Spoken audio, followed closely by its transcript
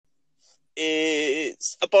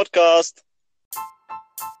It's a podcast.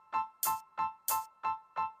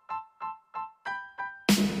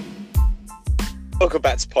 Welcome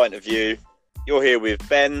back to Point of View. You're here with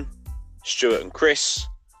Ben, Stuart, and Chris.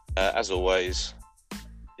 As always,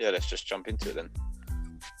 let's just jump into it then.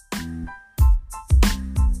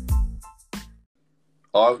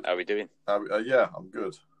 How are we doing? Yeah, I'm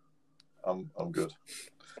good. I'm good.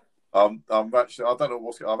 I'm actually. I don't know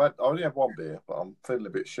what's. I only had one beer, but I'm feeling a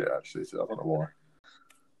bit shit actually. So I don't know why.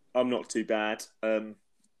 I'm not too bad. Been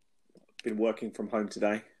working from home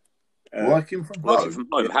today. Working from home.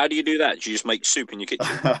 Yeah. How do you do that? Do you just make soup in your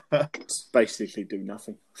kitchen? Basically, do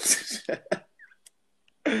nothing.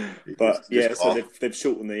 But so they've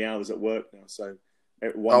shortened the hours at work now. So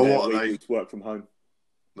one day a week we work from home.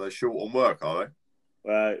 They're short on work, are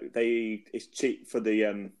they? It's cheap for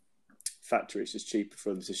the factory. It's just cheaper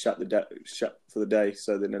for them to shut for the day,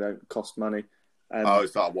 so then they don't cost money.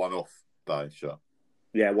 It's that one-off day shut.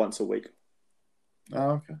 Yeah, once a week.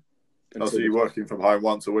 Oh, okay. So you're working from home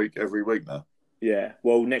once a week, every week now? Yeah.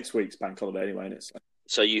 Well, next week's bank holiday anyway, isn't it?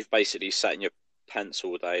 So you've basically sat in your pants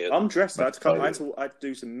all day. I'm dressed. I had to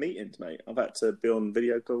do some meetings, mate. I've had to be on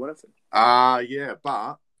video call and everything. Yeah,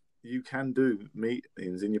 but you can do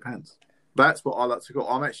meetings in your pants. That's what I like to call.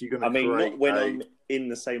 I'm actually going to. Not when I'm in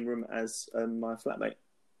the same room as my flatmate.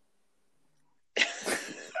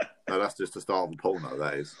 No, that's just the start of a porno.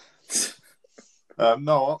 That is.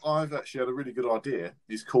 No, I've actually had a really good idea.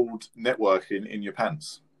 It's called networking in your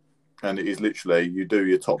pants, and it is literally you do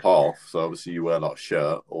your top half. So obviously you wear like a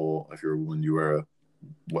shirt, or if you're a woman, you wear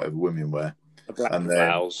whatever women wear, and then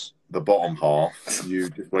blouse. The bottom half you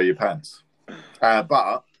just wear your pants.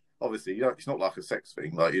 But obviously, it's not like a sex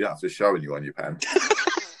thing. Like you don't have to show anyone your pants.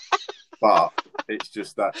 But it's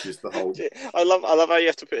just the whole. I love how you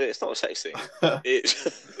have to put it. It's not a sex thing.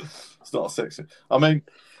 It's not a sex thing. I mean,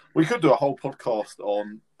 we could do a whole podcast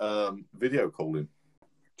on video calling.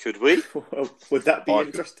 Could we? Would that be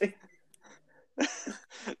interesting?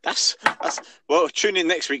 That's well. Tune in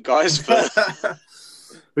next week, guys.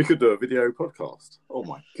 We could do a video podcast. Oh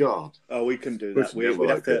my god! Oh, we can do that. We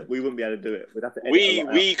wouldn't be able to do it. We'd have to.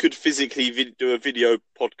 We could physically do a video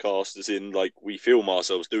podcast, as in like we film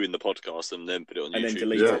ourselves doing the podcast and then put it on YouTube, then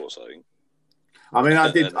delete it or something. I mean,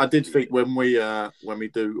 I did think when we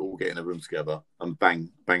do all get in a room together and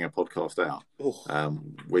bang a podcast out,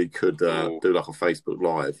 we could do like a Facebook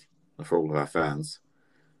Live for all of our fans,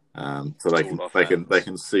 so they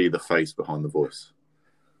can see the face behind the voice.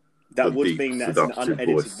 That would mean that's an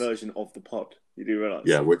unedited version of the pod. You do realise?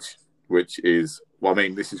 Yeah, which is, well, I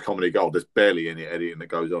mean, this is comedy gold. There's barely any editing that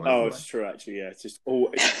goes on. Oh, it's true, actually. Yeah, it's just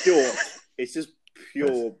it's pure. It's just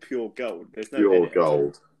pure gold. There's no pure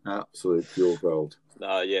gold. Absolute pure gold.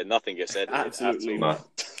 No, nothing gets edited. Absolutely not.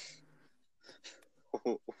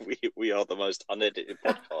 we are the most unedited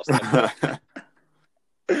podcast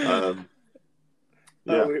ever.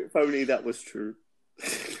 If only that was true.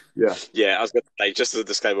 Yeah, I was going to say, just as a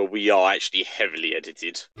disclaimer, we are actually heavily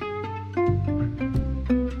edited.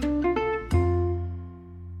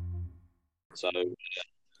 So,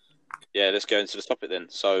 let's go into the topic then.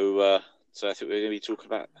 So I think we're going to be talking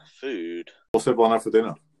about food. What's everyone have for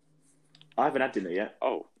dinner? I haven't had dinner yet.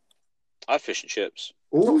 Oh, I have fish and chips.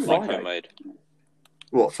 Oh, like homemade.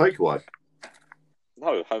 What, takeaway?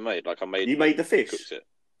 No, homemade. Like I made. You made the fish? Cooked it.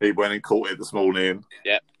 He went and caught it this morning.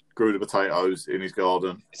 Yeah. Grew the potatoes in his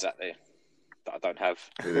garden. Exactly. That I don't have.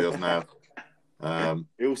 He doesn't have.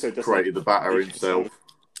 He also just created the batter himself.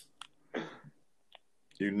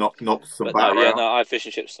 You knocked some batter out. I had fish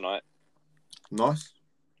and chips tonight. Nice.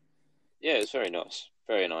 Yeah, it's very nice.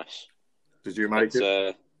 Very nice. Did you make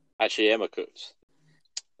it? Actually, Emma cooked.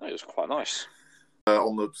 No, it was quite nice.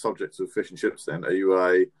 On the subject of fish and chips then, are you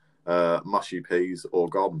a mushy peas or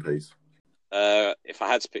garden peas? If I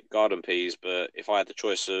had to pick garden peas, but if I had the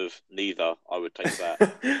choice of neither, I would take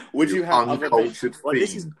that. Would you have uncultured well,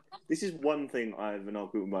 this is one thing I have an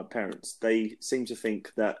argument with my parents. They seem to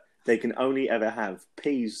think that they can only ever have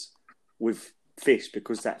peas with fish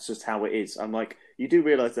because that's just how it is. I'm like, you do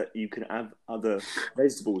realise that you can have other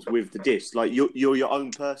vegetables with the dish. Like you're your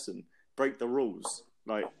own person. Break the rules.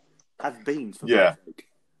 Like have beans. For yeah.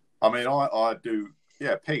 I mean, I do.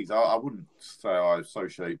 Yeah, peas. I wouldn't say I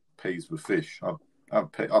associate peas with fish. I'll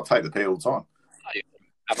take the pea all the time.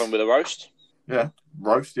 Have them with a roast? Yeah,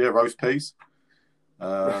 roast peas.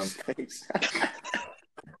 Roast peas.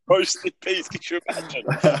 Roasted peas, could you imagine?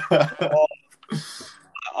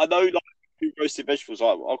 I know, like, roasted vegetables.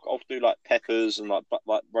 Like, I'll do, like, peppers and, like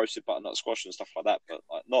roasted butternut squash and stuff like that, but,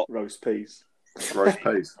 like, not... Roast peas. Roast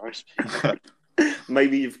peas. Roast peas.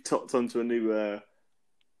 Maybe you've topped onto a new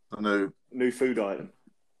food item.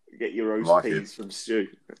 Get your roast like peas from Stu.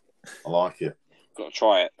 I like it. Got to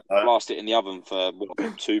try it. Uh, Blast it in the oven for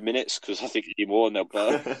 2 minutes because I think you need more and they'll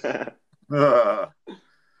burn.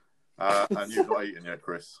 And you've not eaten yet,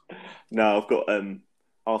 Chris. No, I've got.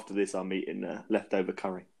 After this, I'm eating leftover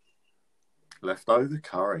curry. Leftover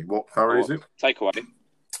curry. What curry is it? Takeaway.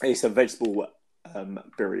 It's a vegetable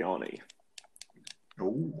biryani.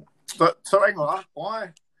 Ooh. So hang on.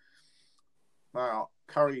 Why? Now,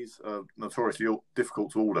 curries are notoriously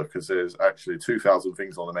difficult to order because there's actually 2,000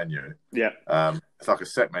 things on the menu. Yeah. It's like a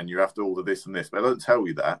set menu. You have to order this and this, but they don't tell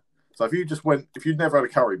you that. So if you'd never had a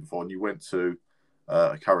curry before and you went to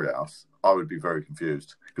a curry house, I would be very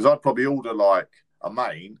confused because I'd probably order like a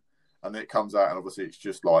main, and then it comes out and obviously it's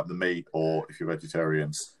just like the meat, or if you're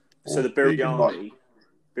vegetarian. So the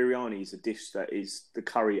biryani is a dish that is the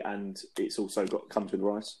curry, and it's also comes with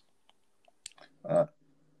rice.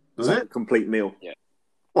 Does it? Complete meal. Yeah.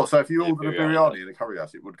 What? So if you ordered a biryani. biryani in a curry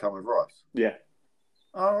house, it would come with rice. Yeah.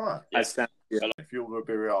 All right. Yeah. If you order a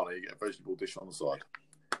biryani, you get a vegetable dish on the side.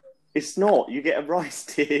 It's not. You get a rice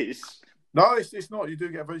dish. No, it's not. You do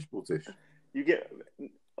get a vegetable dish. You get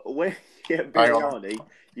when you get biryani,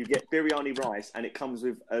 you get biryani rice, and it comes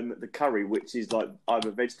with the curry, which is like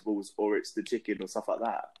either vegetables or it's the chicken or stuff like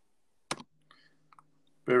that.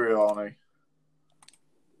 Biryani.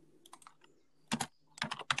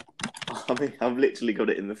 I mean, I've literally got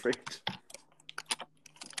it in the fridge.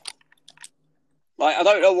 Like, I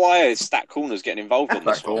don't know why Stack Corner's getting involved in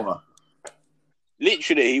this. Stack Corner.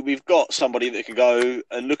 Literally, we've got somebody that can go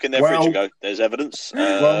and look in their fridge and go, "There's evidence."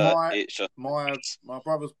 It's just my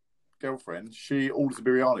brother's girlfriend. She orders a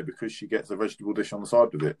biryani because she gets a vegetable dish on the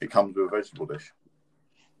side with it. It comes with a vegetable dish.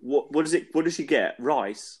 What does it? What does she get?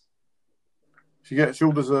 Rice. She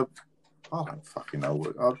orders a. I don't fucking know.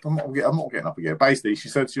 I'm not getting up again. Basically, she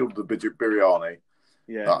said she ordered a biryani,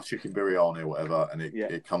 chicken biryani or whatever, and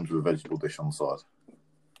it comes with a vegetable dish on the side.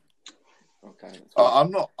 Okay.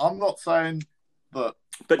 I'm not saying that.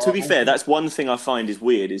 But to be fair, that's one thing I find is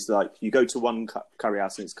weird. Is like you go to one curry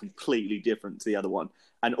house and it's completely different to the other one.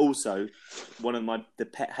 And also, one of the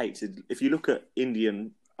pet hates is if you look at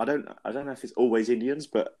Indian. I don't know if it's always Indians,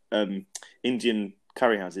 but Indian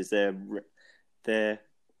curry houses, their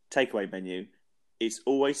takeaway menu, it's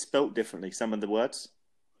always spelt differently. Some of the words.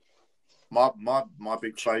 My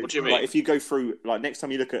big favourite. What do you mean? Like if you go through, like next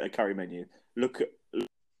time you look at a curry menu,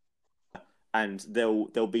 and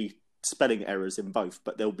there'll be spelling errors in both,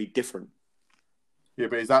 but they'll be different. Yeah,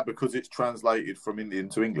 but is that because it's translated from Indian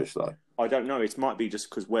to English though? I don't know. It might be just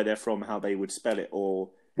because where they're from, how they would spell it, or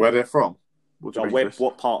where they're from. What do you mean,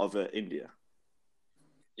 what part of India?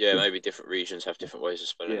 Yeah, maybe different regions have different ways of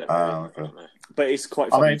spelling it. Okay. But it's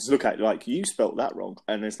quite funny to look at. Like you spelt that wrong,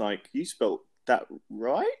 and it's like you spelt that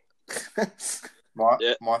right.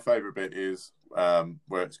 My favourite bit is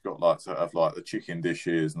where it's got like sort of like the chicken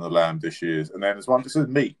dishes and the lamb dishes, and then there's one that says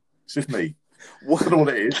meat. It's just meat. That's all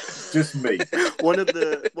it is. Just meat. one of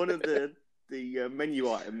the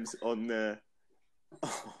menu items on this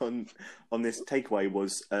takeaway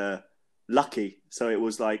was lucky. So it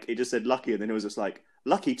was like it just said lucky, and then it was just like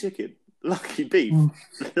lucky chicken, lucky beef,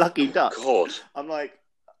 lucky duck. God, I'm like,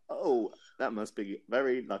 oh, that must be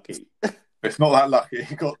very lucky. It's not that lucky.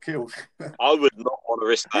 He got killed. I would not want to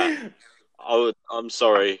risk that. I'm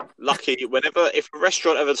sorry. Lucky. If a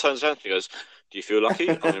restaurant ever turns around and goes, "Do you feel lucky?"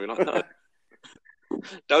 I'm gonna be like, "No,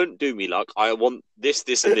 don't do me luck. I want this,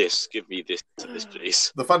 and this. Give me this,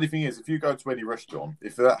 please." The funny thing is, if you go to any restaurant,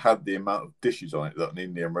 if that had the amount of dishes on it that an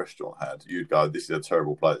Indian restaurant had, you'd go, "This is a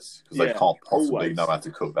terrible place," because they can't possibly know how to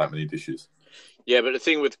cook that many dishes. Yeah, but the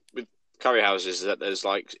thing with curry houses is that there's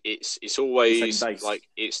like it's always like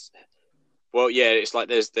it's. Well, yeah, it's like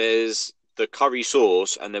there's the curry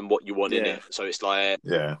sauce and then what you want in it. So it's like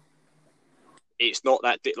it's not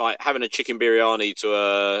that like having a chicken biryani to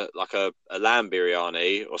a lamb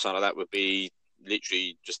biryani or something like that would be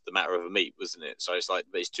literally just the matter of a meat, wasn't it? So it's like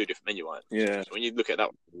it's two different menu items. Yeah. So when you look at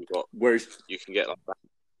that, you've got you can get like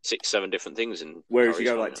 6-7 different things in. Whereas you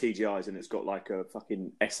go like TGI's and it's got like a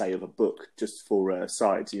fucking essay of a book just for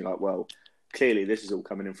sides, and you're like, well, clearly this is all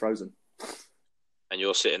coming in frozen. And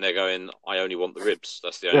you're sitting there going, I only want the ribs.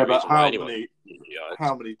 That's the only reason why anyone.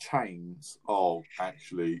 How many chains are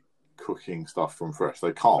actually cooking stuff from fresh?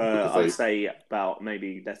 They can't. I'd say about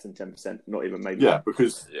maybe less than 10%, not even maybe. Yeah,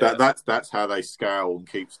 because that's how they scale and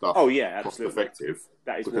keep stuff. Oh yeah, absolutely. Cost effective.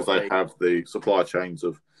 That is because they have the supply chains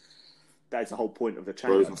of. That is the whole point of the chain.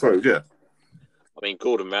 Frozen food, yeah. I mean,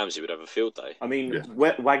 Gordon Ramsay would have a field day. I mean,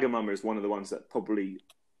 Wagamama is one of the ones that probably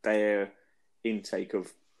their intake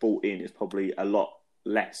of bought in is probably a lot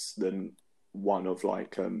less than one of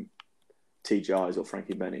like TGI's or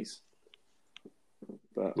Frankie Benny's.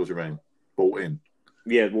 But, what do you mean? Bought in?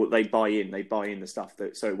 Yeah, well, they buy in the stuff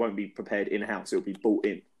so it won't be prepared in house. It'll be bought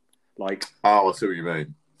in, like. Oh, I see what you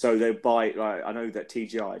mean. So they buy I know that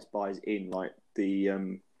TGI buys in like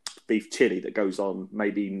the beef chili that goes on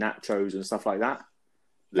maybe nachos and stuff like that.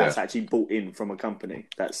 That's actually bought in from a company.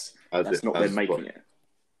 That's not them making it.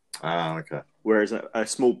 Ah, okay. Whereas a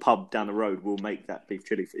small pub down the road will make that beef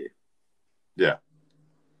chili for you. Yeah.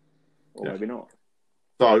 Or maybe not.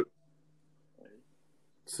 So,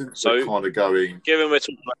 since we're kind of going... Given we're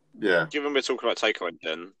talking about takeaway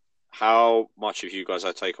then, how much have you guys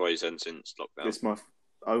had takeaways then since lockdown? It's my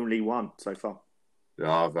only one so far.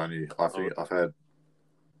 Yeah, I've had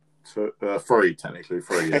 3, technically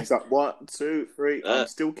 3. Yeah. It's like 1, 2, 3. I'm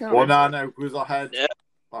still counting. Well, no, because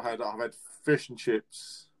I've had fish and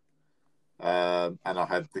chips, and I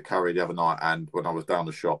had the curry the other night. And when I was down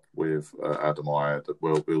the shop with Adam, I had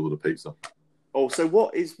the pizza. Oh, so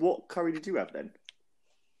what curry did you have then?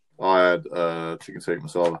 I had chicken tikka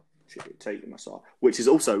masala. Chicken tikka masala, which is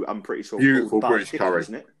also, I'm pretty sure, beautiful British chicken, curry,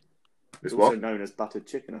 isn't it? It's also known as buttered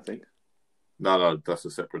chicken, I think. No, that's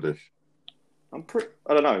a separate dish. I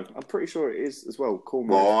don't know. I'm pretty sure it is as well.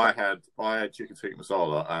 Well, I had chicken tikka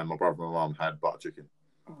masala, and my brother and my mum had butter chicken.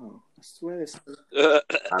 Oh, I swear.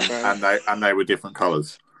 and they were different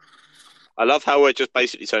colours. I love how we're just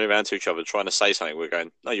basically turning around to each other, trying to say something. We're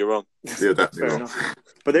going, no, you're wrong. Yeah, definitely wrong. Enough.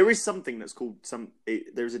 But there is something that's called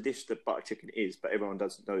there's a dish that butter chicken is, but everyone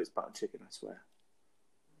doesn't know it's butter chicken. I swear.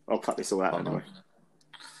 I'll cut this all out anyway.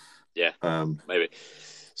 Yeah, maybe.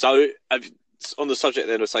 So, on the subject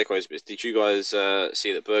then of takeaways, did you guys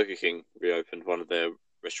see that Burger King reopened one of their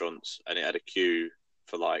restaurants and it had a queue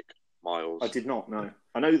for like miles? I did not know.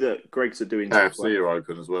 I know that Greg's are doing. KFC are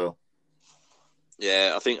open as well.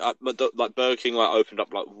 Yeah, I think like Burger King opened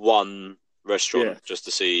up like one restaurant just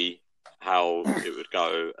to see how it would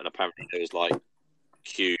go, and apparently there was like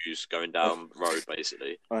queues going down the road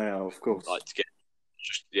basically. Oh yeah, of course. Like to get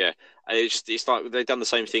and it's like they've done the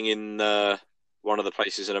same thing in one of the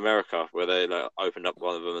places in America where they opened up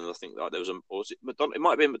one of them, and I think there was it might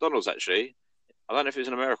have been McDonald's actually. I don't know if it was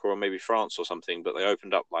in America or maybe France or something, but they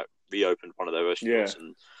reopened one of their restaurants,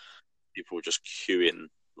 and people were just queuing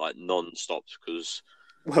like non-stop because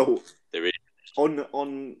there is on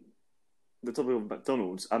the topic of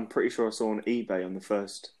McDonald's. I'm pretty sure I saw on eBay on the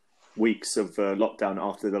first weeks of lockdown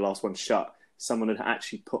after the last one shut, someone had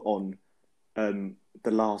actually put on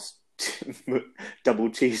the last double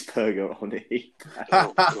cheeseburger on eBay.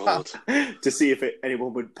 Oh God! To see if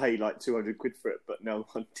anyone would pay like 200 quid for it, but no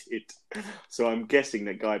one did. So I'm guessing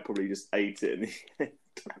that guy probably just ate it.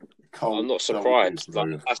 I'm not surprised.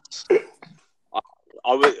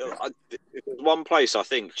 If there's one place I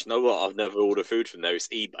think, you know what, I've never ordered food from there, it's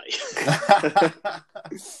eBay.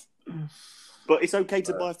 But it's okay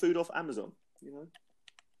to buy food off Amazon, you know?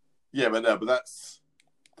 Yeah, but that's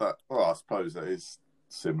that. Well, I suppose that is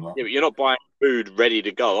similar. Yeah, but you're not buying food ready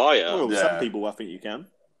to go, are you? Well, some people, I think you can.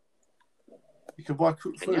 You can buy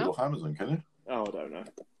cooked food off Amazon, can you? Oh, I don't know.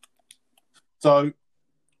 So,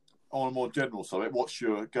 on a more general subject, what's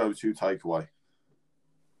your go-to takeaway?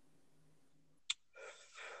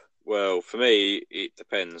 Well, for me, it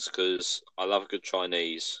depends because I love a good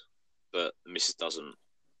Chinese, but the missus doesn't.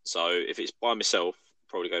 So if it's by myself,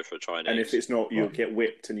 probably go for a Chinese. And if it's not, you'll get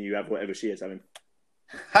whipped and you have whatever she is having.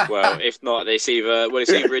 Well, if not, it's either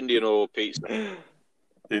Indian or pizza.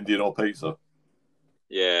 Indian or pizza?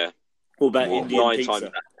 Yeah. What about Indian pizza?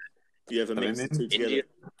 Times do you ever mix the two together?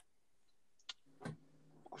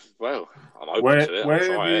 Well, I'm open to it.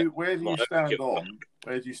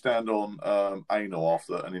 Where do you stand on anal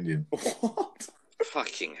after an Indian? What?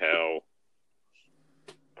 Fucking hell.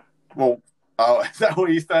 Well, is that where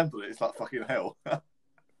you stand on it? It's like fucking hell.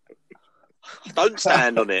 Don't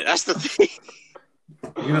stand on it. That's the thing.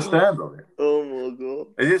 You're going to stand on it? Oh, my God.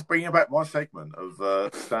 Is this bringing back my segment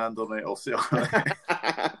of stand on it or sit on it?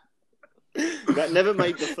 That never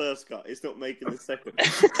made the first cut. It's not making the second.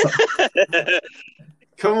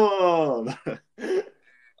 Come on.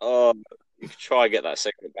 Oh, you could try and get that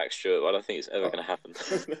segment back, Stuart, but I don't think it's ever going to happen.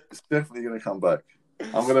 It's definitely going to come back.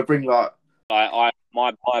 I'm going to bring like...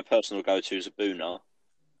 My personal go-to is a Boona.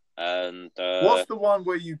 And what's the one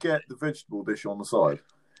where you get the vegetable dish on the side?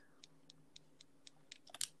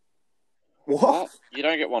 What? You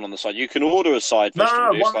don't get one on the side. You can order a side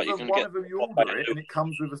vegetable dish. One of them you order it, and it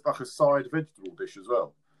comes with like a side vegetable dish as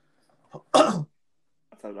well. I'll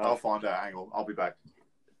find out. Hang on, I'll be back.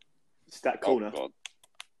 Stack corner. Oh,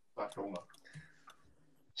 Stack corner.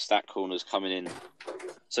 Stack corner's coming in.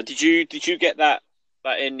 So did you get that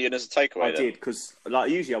Indian as a takeaway? I did because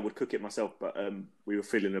usually I would cook it myself, but we were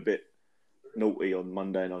feeling a bit naughty on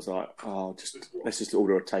Monday, and I was like, let's just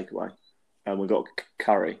order a takeaway, and we got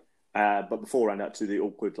curry. But beforehand, to the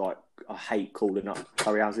awkward, like, I hate calling up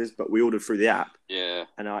curry houses, but we ordered through the app. Yeah.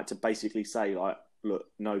 And I had to basically say, like, look,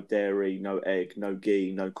 no dairy, no egg, no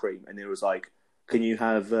ghee, no cream. And it was like, can you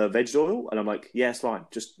have veg oil? And I'm like, yeah, it's fine.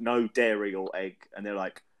 Just no dairy or egg. And they're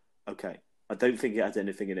like, okay, I don't think it has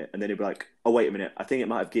anything in it. And then they'd be like, oh, wait a minute, I think it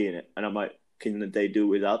might have ghee in it. And I'm like, can they do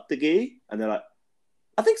without the ghee? And they're like,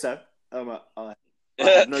 I think so. And I'm like, I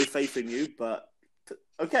have no faith in you, but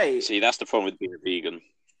okay. See, that's the problem with being a vegan.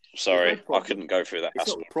 Sorry, I couldn't go through that. It's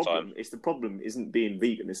not the problem. Time. It's the problem isn't being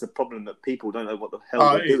vegan. It's the problem that people don't know what the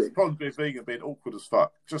hell they're doing. It's the problem being vegan, being awkward as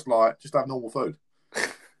fuck. Just have normal food.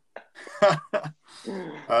 I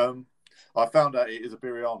found out it is a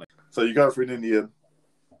biryani. So you go for an Indian,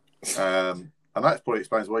 and that probably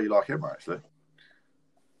explains why you like Emma, actually.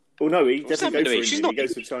 Well, no, he doesn't go for Indian. He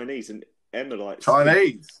goes for Chinese, and Emma likes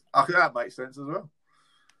Chinese. I think that makes sense as well.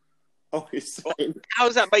 Oh, how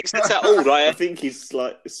does that make sense at all? Right? I think he's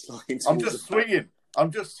like sliding. I'm just swinging.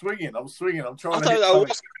 I'm swinging. I'm trying. I don't know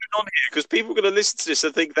what's going on here because people are going to listen to this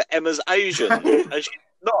and think that Emma's Asian, and she's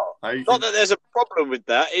not. Asian. Not that there's a problem with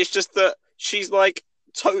that. It's just that she's like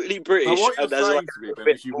totally British. Now, what you're saying like, to me, Ben,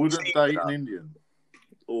 is you wouldn't date an Indian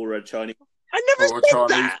or a Chinese. I never or a said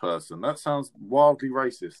Chinese that. person. That sounds wildly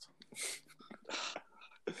racist.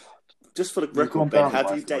 Just for the record, Ben,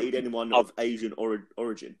 have you dated anyone of Asian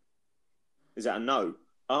origin? Is that a no?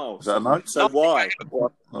 Oh, is that a no? So why?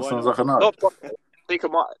 That sounds like a no.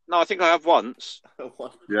 I think I have once.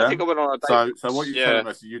 Yeah. I think I went on a date. So what you're telling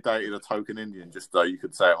us is you dated a token Indian just so you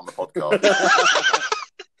could say it on the podcast.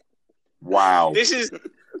 Wow. This is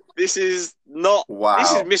not. Wow.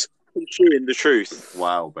 This is misconstruing the truth.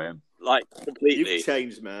 Wow, Ben. Like completely. You've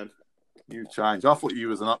changed, man. You've changed. I thought you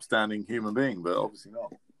was an upstanding human being, but obviously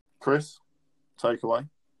not. Chris, takeaway.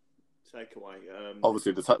 Takeaway.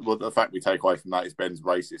 Obviously, the fact we take away from that is Ben's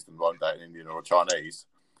racist and won't date an Indian or a Chinese.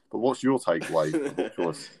 But what's your takeaway?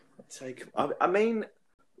 Choice? I mean,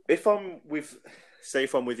 if I'm with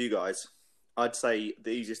you guys, I'd say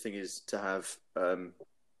the easiest thing is to have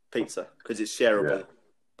pizza because it's shareable. Yeah.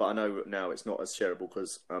 But I know now it's not as shareable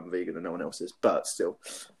because I'm vegan and no one else is. But still,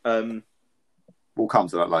 we'll come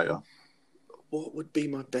to that later. What would be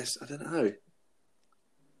my best? I don't know.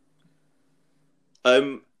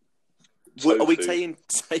 Are we saying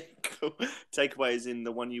takeaway as in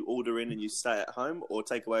the one you order in and you stay at home, or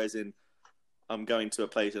takeaway as in I'm going to a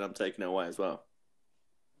place and I'm taking it away as well?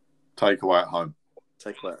 Takeaway at home.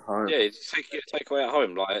 Takeaway at home. Yeah, take away at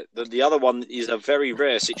home. Like the other one is a very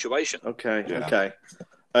rare situation. Okay. Yeah. Okay.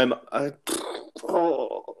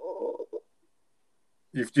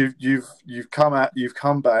 You've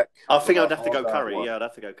come back. I think I'd have to go curry. Yeah, I'd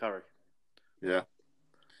have to go curry. Yeah.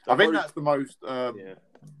 I think that's the most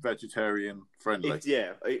vegetarian friendly.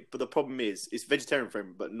 But the problem is it's vegetarian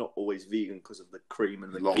friendly, but not always vegan because of the cream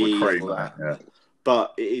and the ghee. Cream, yeah.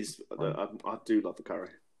 But it is. I do love the curry.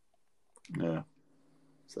 Yeah.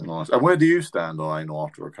 So. Nice. And where do you stand on anal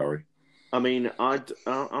after a curry? I mean,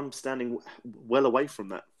 I'm standing well away from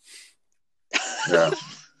that. Yeah.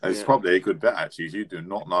 It's probably a good bet, actually. You do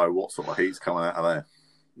not know what sort of heat's coming out of there.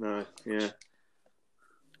 No, yeah.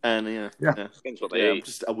 And yeah. Depends what they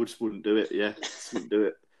eat. I just wouldn't do it. Yeah, just wouldn't do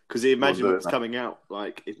it because imagine what's coming out,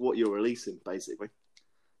 like what you're releasing, basically.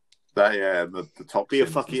 That the top. Be a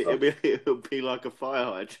fucking. It'll be like a fire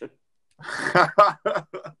hydrant.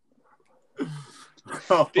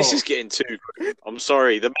 This is getting too. I'm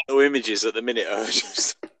sorry. The mental images at the minute are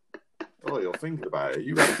just. Oh, you're thinking about it.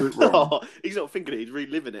 You got it wrong. Oh, he's not thinking it. He's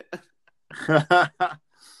reliving it.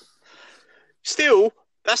 Still,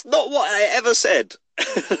 that's not what I ever said.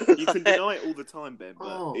 You can deny it all the time, Ben,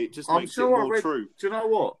 but it just makes it more true. Do you know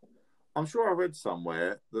what? I'm sure I read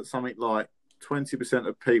somewhere that something like 20%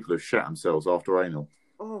 of people have shat themselves after anal.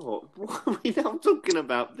 Oh, what are we now talking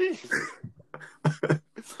about this?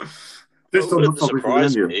 This doesn't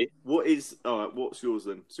surprise me. What is... All right, what's yours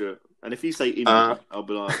then, Stuart? And if you say Indian, I'll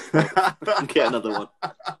be like, I'll get another one.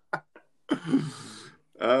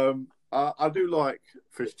 I do like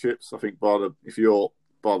fish chips. I think if you're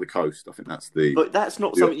by the coast, I think that's the... But that's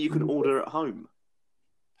not something you can order at home.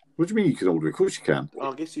 What do you mean you can order it? Of course you can.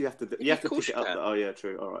 Well, I guess you have to... You have to pick it up. Oh, yeah,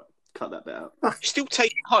 true. All right. Cut that bit out. You still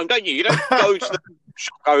take it home, don't you? You don't go to the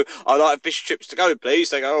shop and go, I'd like fish chips to go,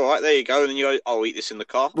 please. They go, all right, there you go. And then you go, I'll eat this in the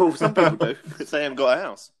car. Well, some people do. Because they haven't got a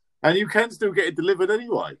house. And you can still get it delivered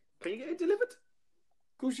anyway. Can you get it delivered?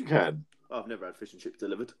 Of course you can. Oh, I've never had fish and chips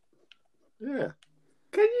delivered. Yeah.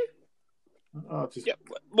 Can you? Yeah.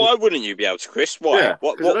 Why wouldn't you be able to, Chris? Why? Yeah.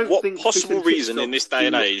 What possible reason in this day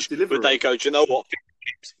and age would they go, do you know what? Fish and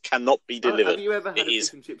chips cannot be delivered. Have you ever had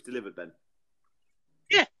fish and chips delivered, Ben?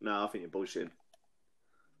 Yeah. No, I think you're bullshitting.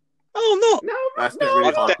 Oh, I'm not. No, That's getting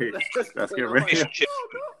really high pitched. That's getting really.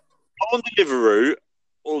 On Deliveroo,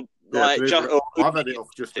 or like I've had it off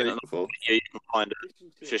Just Eat before. Yeah, you can find a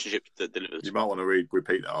fish and chips that delivers. You might want to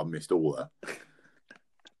repeat that. I missed all that.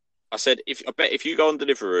 I said, I bet if you go on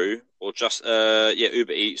Deliveroo or just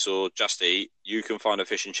Uber Eats or Just Eat, you can find a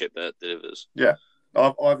fish and chip that delivers. Yeah,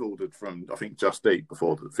 I've ordered from I think Just Eat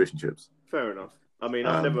before the fish and chips. Fair enough. I mean,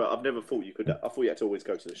 I've never thought you could. I thought you had to always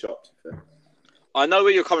go to the shop. I know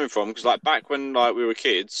where you're coming from because, like, back when we were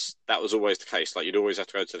kids, that was always the case. Like, you'd always have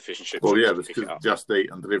to go to the fish and chips. Well, yeah, because Just Eat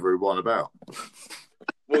and Deliveroo weren't about.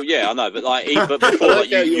 Well, yeah, I know, but before like,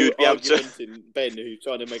 you'd be able to. Ben, who's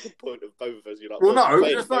trying to make a point of both of us, you're like, well, no,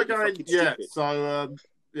 it's like going. Yeah, so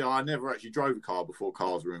I never actually drove a car before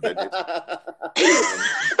cars were invented.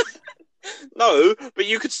 No, but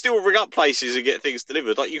you could still ring up places and get things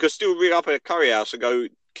delivered. Like, you could still ring up a curry house and go,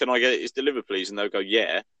 "Can I get it delivered, please?" And they'll go,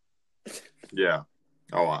 "Yeah." Yeah.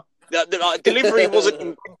 All right. Delivery wasn't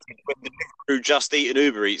invented when Deliveroo, Just Eat, and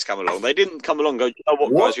Uber Eats come along. They didn't come along and go, "You know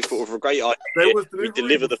what, guys? We thought of a great idea. There was we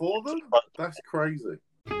deliver before them? That's crazy.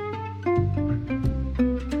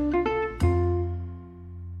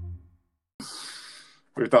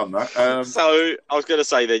 We've done that. So I was going to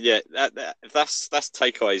say that, yeah, that's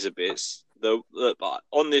takeaways a bit. But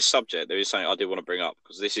on this subject, there is something I did want to bring up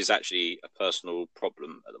because this is actually a personal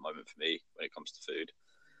problem at the moment for me when it comes to food.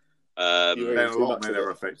 A lot of men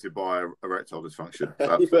are affected by erectile dysfunction.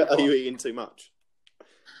 Are you eating too much?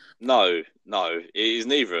 No, it is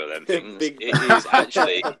neither of them things. It is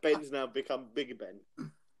actually Ben's now become Bigger Ben.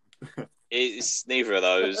 It's neither of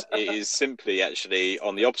those. It is simply actually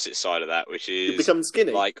on the opposite side of that, which is you become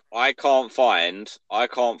skinny. Like I can't find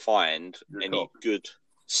any good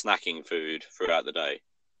snacking food throughout the day.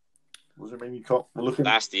 What do you mean you can't?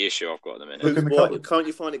 That's the issue I've got at the minute. Can't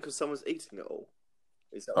you find it because someowe's eating it all?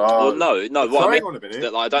 Well, no. What hang on a minute.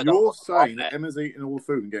 You're saying that Emma's eating all the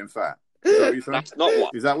food and getting fat. Is that what you're saying? That's not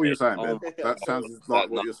what. Is that what you're saying, Ben? That sounds like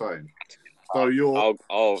what you're saying. So your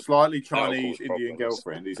slightly Chinese Indian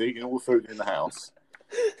girlfriend is eating all the food in the house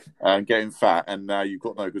and getting fat, and now you've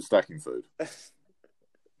got no good stacking food.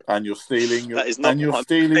 And you're stealing your son's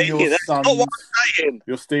food. Why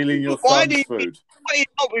are you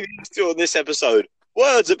not with you still on this episode?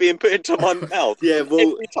 Words are being put into my mouth. Yeah, well,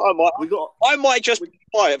 every time I might just be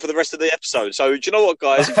quiet for the rest of the episode. So, do you know what,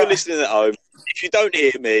 guys? If you're listening at home, if you don't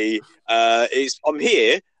hear me, I'm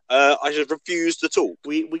here. I just refuse to talk.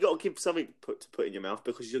 We got to give something to put in your mouth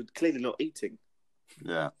because you're clearly not eating.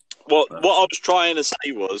 Yeah. Well, what I was trying to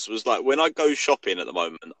say was like when I go shopping at the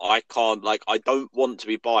moment, I can't I don't want to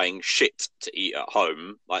be buying shit to eat at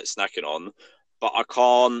home, like snacking on, but I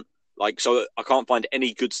can't. So I can't find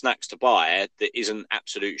any good snacks to buy that isn't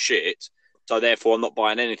absolute shit. So therefore, I'm not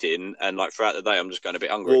buying anything. And throughout the day, I'm just going a bit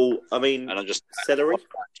hungry. Well, I mean, and I'm just celery.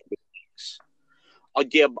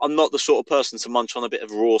 I'm not the sort of person to munch on a bit of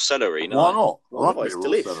raw celery. No. Why not? I love it's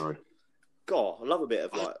delicious. Celery. God, I love a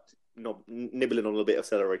bit of nibbling on a bit of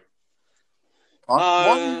celery.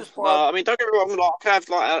 I mean, don't get me wrong. I can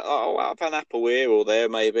have I'll have an apple here or there,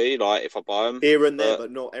 maybe. If I buy them here and there, but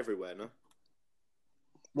not everywhere. No.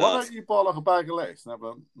 Why don't you buy a bag of lettuce and have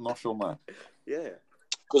a nosh on that? Yeah.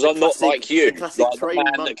 Because I'm not like you, the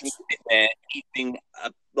man that can sit there eating,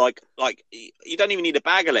 you don't even need a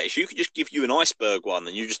bag of lettuce. You could just give you an iceberg one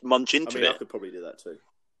and you just munch into it. I could probably do that too.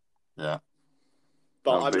 Yeah.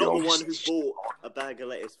 But I'm not the one who bought a bag of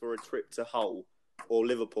lettuce for a trip to Hull or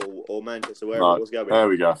Liverpool or Manchester, wherever it was going. There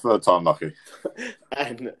we go. Third time lucky.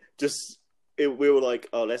 And we were like,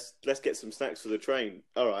 oh, let's get some snacks for the train.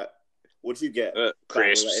 All right. What do you get?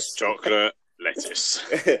 Crisps, chocolate, lettuce.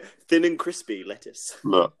 Thin and crispy lettuce.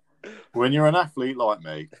 Look, when you're an athlete like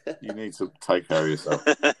me, you need to take care of yourself.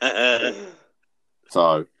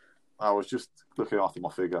 So, I was just looking after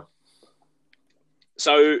my figure.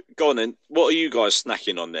 So, go on then. What are you guys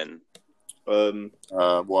snacking on then? Well,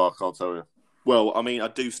 I can't tell you. Well, I mean, I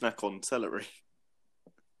do snack on celery.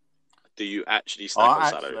 Do you actually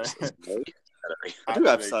snack on celery? I do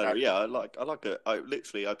have celery. Yeah, I like it.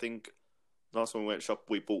 I think last time we went shop,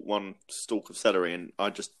 we bought one stalk of celery, and I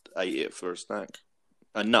just ate it for a snack.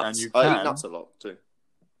 And nuts. I eat nuts a lot too.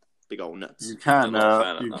 Big old nuts. You can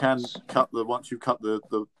cut once you cut the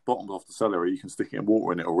bottom off the celery, you can stick it in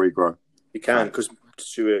water and it'll regrow. You can because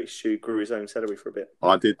Shu grew his own celery for a bit.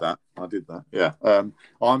 I did that. Yeah. I'm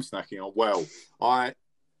snacking on. Well, I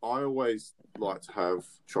always like to have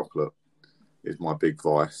chocolate. Is my big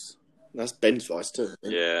vice. That's Ben's vice too.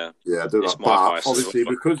 Yeah, I do that. But obviously,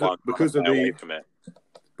 because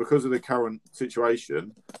of the current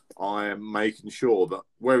situation, I am making sure that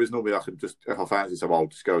whereas normally I could just, if I fancy some, I'll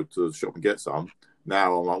just go to the shop and get some.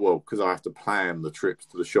 now I'm like, well, because I have to plan the trips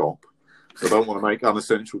to the shop, so I don't want to make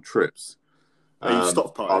unessential trips. You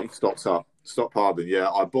stockpiling? I've stockpiling. Yeah,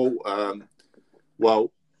 I bought.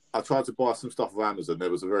 Well, I tried to buy some stuff off Amazon. There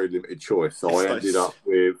was a very limited choice, so I ended up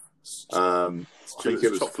with. I think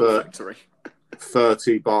it was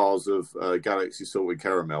 30 bars of Galaxy salted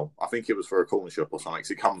caramel. I think it was for a corner shop or something.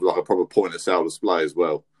 So it comes with like a proper point of sale display as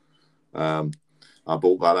well. I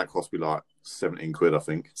bought that. That cost me like 17 quid, I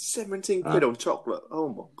think. 17 quid on chocolate. Oh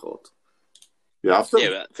my god. Yeah,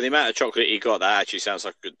 but for the amount of chocolate you got, that actually sounds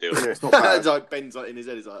like a good deal. Yeah, it's not bad. It's like Ben's like in his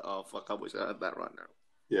head. He's like, oh fuck, I wish I had that right now.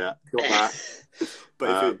 Yeah, got that. But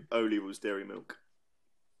if it only was dairy milk.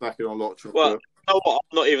 Snacking on a lot of chocolate. Well, you know what?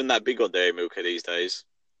 I'm not even that big on dairy milk these days.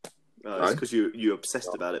 It's because you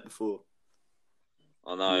obsessed about it before.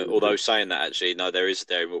 I know. Although saying that, actually, no, there is a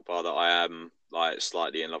dairy milk bar that I am like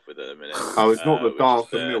slightly in love with at the minute. Oh, it's not the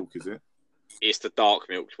dark milk, is it? It's the dark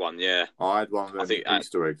milk one, yeah. I had one of them. I think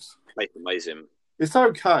Easter eggs. It's amazing. It's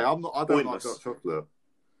okay. I don't like dark chocolate.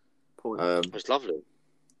 It's lovely.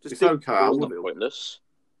 It's okay. It's not pointless.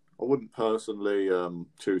 I wouldn't personally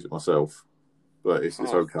choose it myself, but it's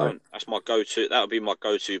okay. That's my go-to. That would be my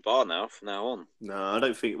go-to bar now from now on. No, I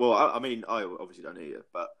don't think. Well, I mean, I obviously don't eat it,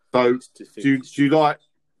 but so do you like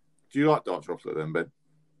dark chocolate then, Ben?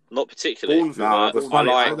 Not particularly. No, that's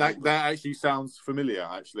funny. That actually sounds familiar,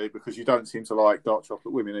 actually, because you don't seem to like dark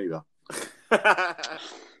chocolate women either.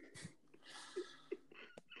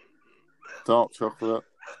 Dark chocolate.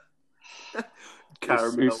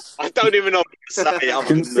 Caramel. I don't even know what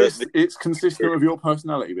to say. It's consistent with your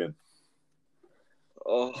personality, Ben.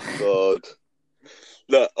 Oh, God.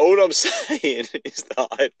 Look, all I'm saying is that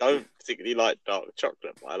I don't particularly like dark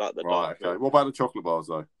chocolate, but I like the dark. Okay. What about the chocolate bars,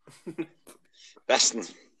 though?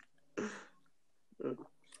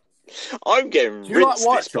 I'm getting rinsed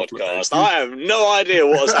this podcast. I have no idea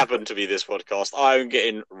what has happened to me this podcast. I am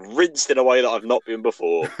getting rinsed in a way that I've not been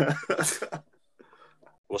before.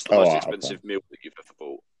 What's the most expensive meal that you've ever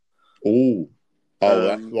bought?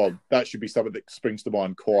 That should be something that springs to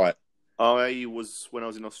mind quite. When I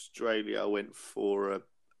was in Australia, I went for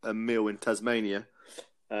a meal in Tasmania.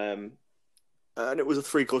 And it was a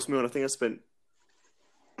 3-course meal, and I think I spent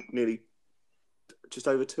nearly just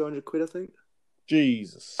over 200 quid, I think.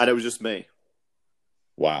 Jesus. And it was just me.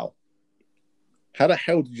 Wow. How the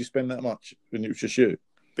hell did you spend that much when it was just you?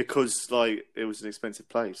 Because, it was an expensive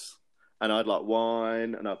place. And I had,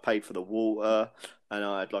 wine, and I paid for the water, and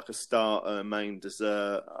I had, a starter, a main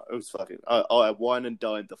dessert. It was fucking... I had wine and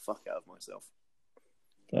dined the fuck out of myself.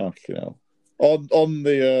 Fucking hell. On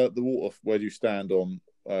the water, where do you stand on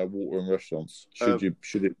water in restaurants? Should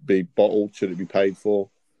it be bottled? Should it be paid for?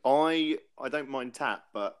 I don't mind tap,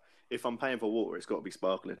 but if I'm paying for water, it's got to be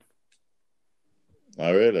sparkling.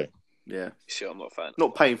 Oh, really? Yeah. You see, I'm not a fan.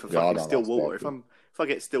 Not paying for fucking still water. If I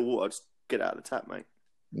get still water, I'll just get it out of the tap, mate.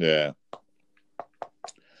 Yeah.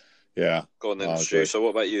 Yeah. Go on then, Stu. So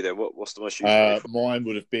what about you then? What's the most you paid for? Mine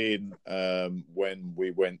would have been when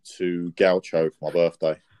we went to Gaucho for my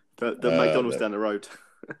birthday. The McDonald's down the road.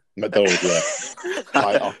 McDonald's, yeah.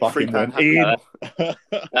 I fucking went in.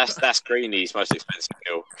 That's Greeny's most expensive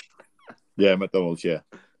meal. Yeah, McDonald's, yeah.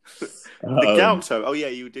 The Gaucho. Oh yeah,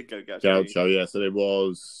 you did go Gaucho. Gaucho, yeah. So there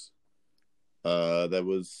was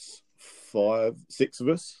 6 of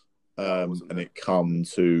us, and it come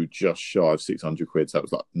to just shy of 600 quid. So that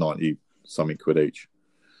was like 90 something quid each.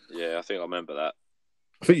 Yeah, I think I remember that.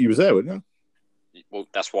 I think you was there, weren't you? Well,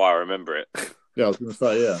 that's why I remember it. Yeah, I was going to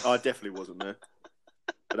say, yeah. I definitely wasn't there.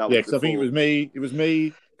 Yeah, because I think it was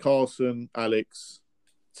me, Carson, Alex,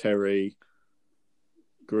 Terry,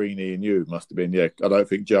 Greeny, and you must have been. Yeah, I don't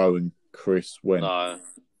think Joe and Chris went. No.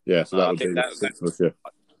 Yeah, so that would be 6 of us, yeah.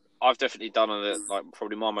 I've definitely done it.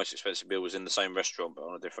 Probably my most expensive meal was in the same restaurant, but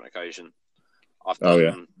on a different occasion. I've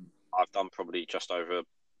done probably just over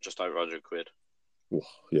 100 quid. Oh,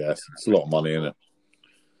 yeah, it's a lot of money, isn't it?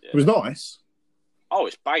 Yeah. It was nice. Oh,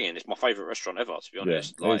 it's banging! It's my favourite restaurant ever, to be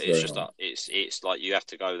honest. Yeah, it's just nice. It's like you have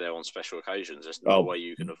to go there on special occasions. There's no way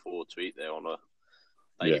you can afford to eat there on a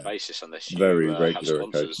daily basis unless you have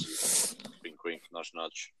sponsors. Wink, wink, nudge,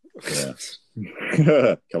 nudge.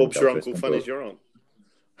 Yeah. Bob's your uncle, funny's your aunt.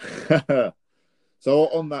 So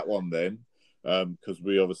on that one then, because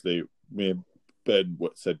me and Ben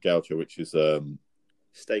said Gaucho, which is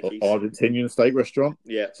Steakies. Argentinian steak restaurant.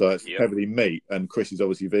 Yeah. So it's heavily meat, and Chris is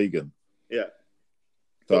obviously vegan. Yeah.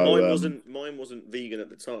 So, but mine wasn't vegan at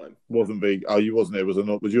the time. Wasn't vegan. Oh, you wasn't.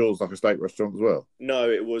 Was yours like a steak restaurant as well? No,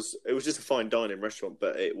 it was just a fine dining restaurant,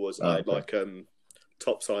 but it was I had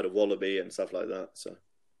top side of wallaby and stuff like that. So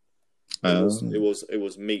it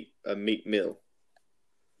was a meat meal.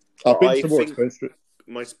 I've been to more expensive.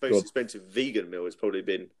 my most expensive vegan meal has probably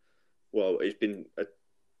been, well, it's been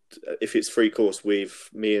if it's 3-course with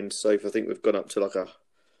me and Soph, I think we've gone up to like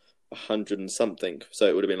 100 and something. So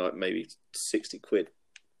it would have been like maybe 60 quid.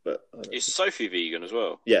 But is Sophie vegan as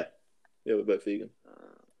well? Yeah, we're both vegan.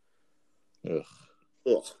 Ugh.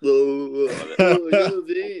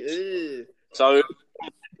 So,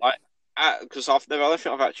 because I don't think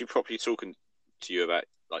I've actually properly talking to you about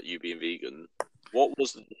like you being vegan. What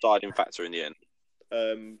was the deciding factor in the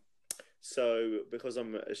end? So because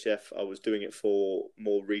I'm a chef, I was doing it for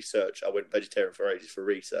more research. I went vegetarian for ages for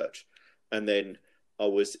research, and then I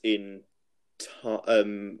was in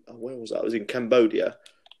where was I? I was in Cambodia,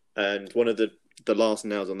 and one of the last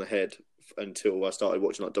nails on the head until I started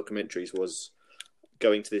watching like documentaries was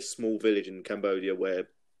going to this small village in Cambodia where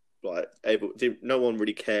like no one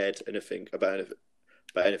really cared about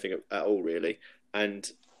anything at all really,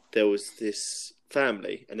 and there was this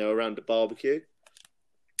family and they were around a barbecue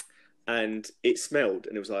and it smelled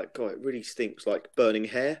and it was like, God, it really stinks like burning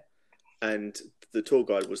hair, and the tour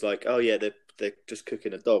guide was like, oh yeah, they're just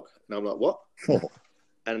cooking a dog, and I'm like, what?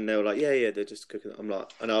 And they were like, yeah, they're just cooking. I'm like,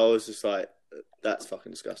 and I was just like, that's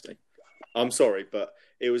fucking disgusting. I'm sorry, but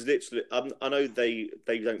it was literally. I know they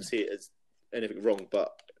don't see it as anything wrong,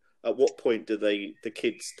 but at what point do the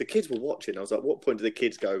kids were watching? I was like, what point do the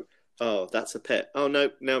kids go, oh, that's a pet? Oh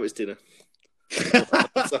no, now it's dinner.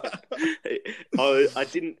 So,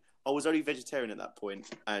 I was only vegetarian at that point,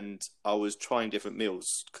 and I was trying different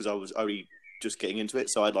meals because I was only just getting into it.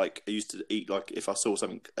 So I used to eat like if I saw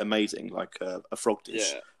something amazing like a frog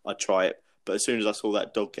dish, I'd try it. But as soon as I saw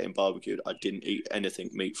that dog getting barbecued, I didn't eat anything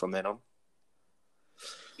meat from then on.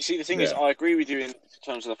 You see, the thing is, I agree with you in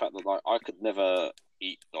terms of the fact that like I could never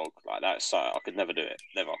eat dog like that. So I could never do it,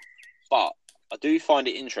 never. But I do find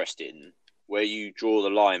it interesting where you draw the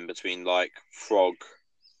line between like frog,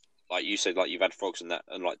 like you said, like you've had frogs and that,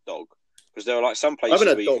 and like dog, because there are like some places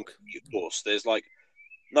where you can eat horse. There's like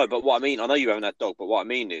no, but what I mean, I know you haven't had dog, but what I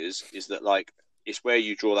mean is that like it's where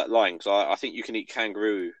you draw that line. Because I think you can eat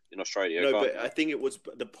kangaroo in Australia. No, but I think it was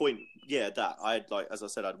the point. Yeah, that I'd like, as I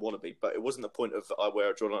said, I'd want to be, but it wasn't the point of where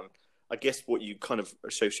I draw the line. I guess what you kind of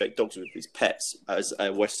associate dogs with is pets as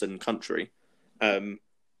a Western country.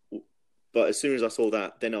 But as soon as I saw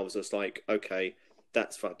that, then I was just like, okay,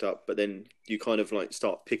 that's fucked up. But then you kind of like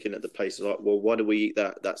start picking at the places like, well, why do we eat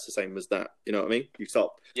that? That's the same as that. You know what I mean? You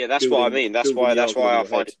start. Yeah, that's what I mean. That's why I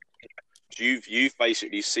find it. You've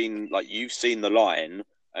basically seen the line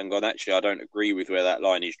and gone, actually, I don't agree with where that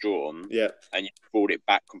line is drawn. Yeah. And you've brought it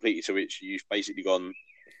back completely. So you've basically gone.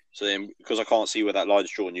 So then, because I can't see where that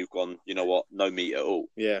line's drawn, you've gone, you know what, no meat at all.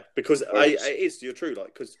 Yeah, because you're true.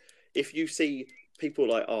 Like, because if you see people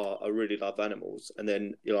like, oh, I really love animals, and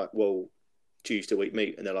then you're like, well, do you still eat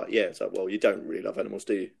meat? And they're like, yeah. It's like, well, you don't really love animals,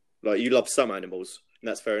 do you? Like, you love some animals, and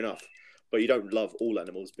that's fair enough. But you don't love all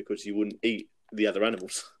animals because you wouldn't eat the other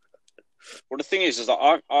animals. Well, the thing is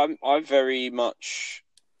that I very much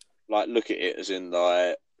like look at it as in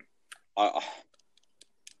like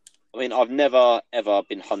I mean, I've never ever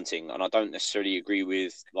been hunting, and I don't necessarily agree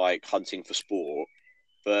with like hunting for sport.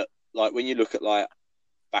 But like when you look at like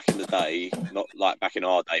back in the day, not like back in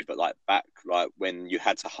our day, but like back like when you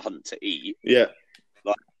had to hunt to eat. Yeah.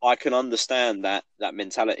 Like I can understand that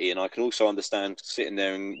mentality, and I can also understand sitting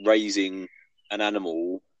there and raising an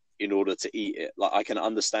animal in order to eat it. Like I can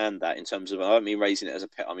understand that in terms of, I don't mean raising it as a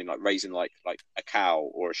pet. I mean like raising like a cow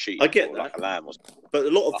or a sheep. I get or that. Like a lamb or something. But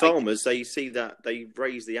a lot of farmers, they see that they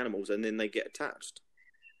raise the animals and then they get attached.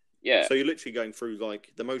 Yeah. So you're literally going through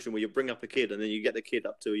like the motion where you bring up a kid and then you get the kid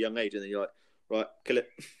up to a young age and then you're like, right, kill it.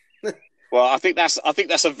 Well, I think that's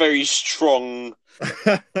a very strong.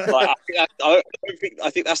 Like, I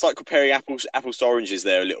think that's like comparing apples to oranges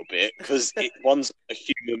there a little bit, because one's a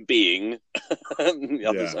human being, the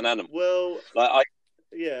other's an animal. Well, like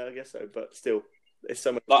I guess so, but still, it's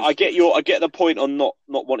so much. Like I get the point on not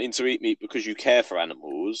wanting to eat meat because you care for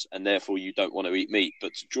animals and therefore you don't want to eat meat,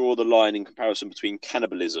 but to draw the line in comparison between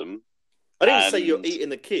cannibalism. I didn't say you're eating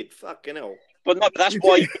the kid. Fucking hell. But no, that's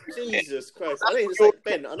why. Jesus Christ! I didn't say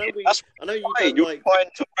Ben. I know you don't you're like trying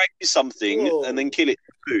to raise something and then kill it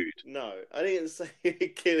for food. No, I didn't say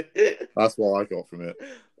kill it. That's what I got from it.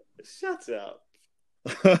 Shut up.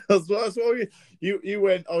 that's what you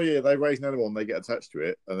went. Oh yeah, they raise an animal and they get attached to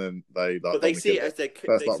it, and then they like. But they see it as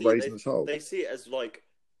that's like raising a child. They see it as like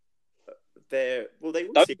they're they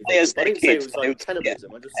would don't see it as I didn't say it was like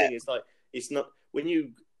cannibalism. I'm just saying it's like it's not when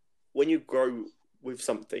you grow with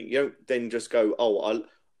something, you don't then just go,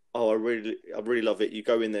 I really love it. You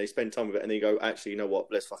go in there, you spend time with it, and then you go, actually, you know what?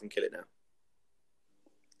 Let's fucking kill it now.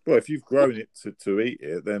 Well, if you've grown it to eat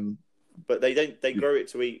it, then. But they don't. They grow it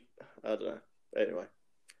to eat. I don't know. Anyway,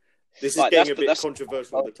 This is getting a bit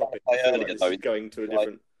controversial on the topic. I feel like this is going to a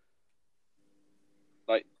different.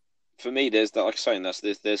 Like for me, there's that. Like I'm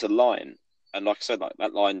saying, there's a line, and like I said, like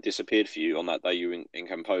that line disappeared for you on that day you were in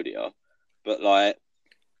Cambodia, but like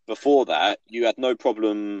before that, you had no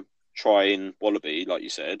problem trying wallaby, like you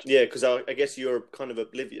said. Yeah, because I guess you're kind of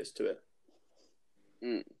oblivious to it.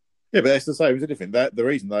 Mm. Yeah, but it's the same as anything. The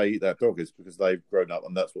reason they eat that dog is because they've grown up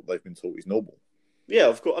and that's what they've been taught is normal. Yeah,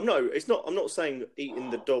 of course. I'm not saying eating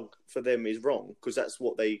the dog for them is wrong because that's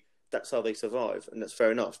how they survive, and that's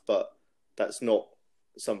fair enough. But that's not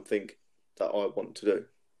something that I want to do.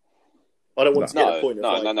 I don't want to get a point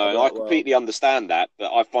of No. I completely understand that,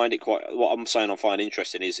 but I find it quite. What I'm saying I find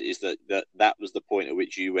interesting is that was the point at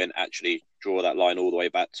which you went actually draw that line all the way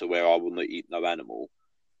back to where I will not eat no animal.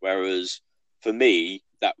 Whereas for me,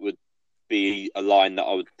 that would be a line that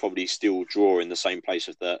I would probably still draw in the same place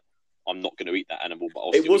as that. I'm not going to eat that animal, but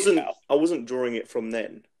I'll still eat a cow. I wasn't drawing it from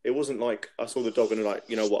then. It wasn't like I saw the dog and like,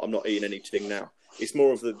 you know what, I'm not eating anything now. It's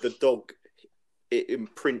more of the dog. It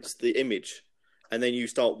imprints the image. And then you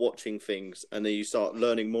start watching things, and then you start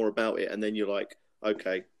learning more about it, and then you're like,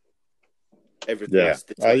 okay, everything.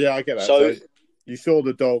 Yeah, I get that. So you saw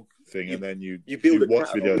the dog thing, and then you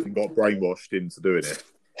watched videos and got brainwashed into doing it.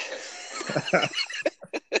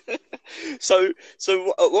 So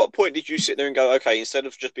at what point did you sit there and go, okay, instead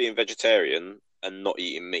of just being vegetarian and not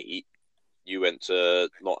eating meat, you went to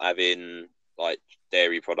not having like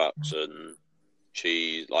dairy products and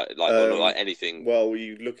cheese, like anything? Well,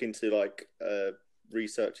 you look into like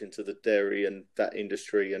research into the dairy and that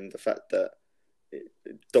industry and the fact that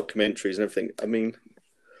documentaries and everything. I mean,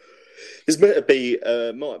 this might be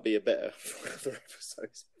a better episode.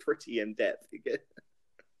 It's pretty in depth again.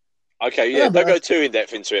 Okay, yeah, don't go too in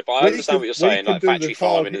depth into it, but I understand what you're saying, like factory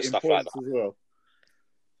farming and stuff like that. As well.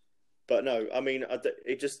 But no, I mean,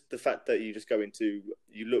 it just the fact that you just go into,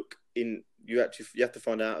 you have to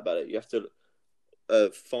find out about it. You have to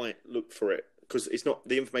look for it because it's not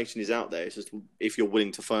the information is out there. It's just if you're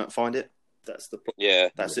willing to find it. That's the yeah.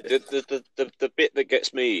 That's it. The bit that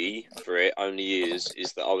gets me for it only is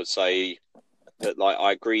that I would say that like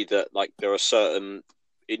I agree that like there are certain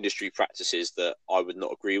industry practices that I would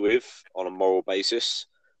not agree with on a moral basis,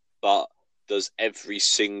 but does every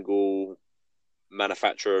single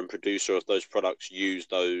manufacturer and producer of those products use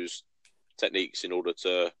those techniques in order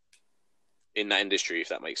to in that industry, if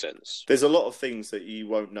that makes sense? There's a lot of things that you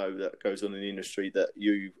won't know that goes on in the industry that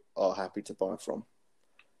you are happy to buy from,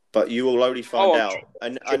 but you will only find out.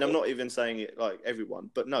 And I'm not even saying it like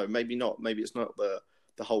everyone, but no, maybe not. Maybe it's not the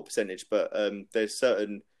whole percentage, but there's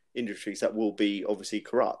certain industries that will be obviously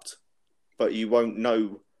corrupt, but you won't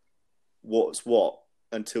know what's what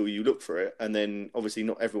until you look for it. And then obviously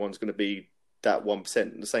not everyone's going to be that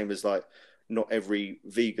 1%. The same as like not every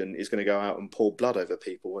vegan is going to go out and pour blood over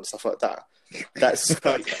people and stuff like that. That's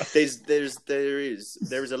like there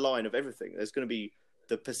is a line of everything. There's going to be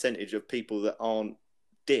the percentage of people that aren't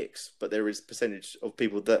dicks, but there is percentage of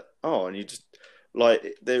people that are, and you just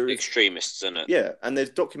like there is extremists in it. Yeah, and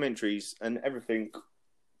there's documentaries and everything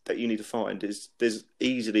that you need to find there's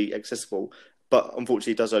easily accessible, but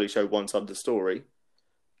unfortunately it does only show one side of the story.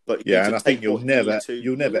 But yeah, and I think you'll never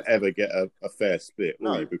ever get a fair split,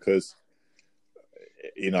 will you? Because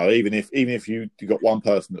you know, even if you got one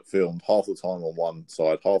person that filmed half the time on one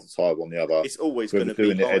side, half the time on the other, it's always going to be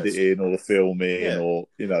doing the editing or the filming, or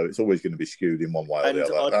you know, it's always going to be skewed in one way or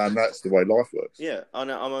the other, and that's the way life works. Yeah,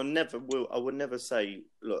 and I would never say,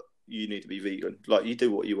 look, you need to be vegan. Like, you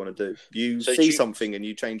do what you want to do. You see something and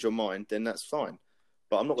you change your mind, then that's fine.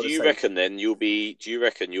 But I'm not going to say... Do you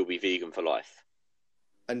reckon you'll be vegan for life?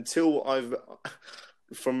 Until I've...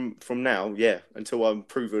 From now, yeah. Until I'm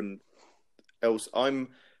proven else. I'm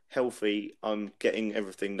healthy. I'm getting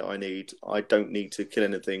everything that I need. I don't need to kill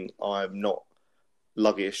anything. I'm not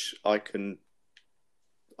luggish. I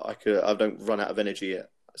don't run out of energy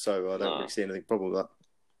yet. So I don't really see anything problem with that.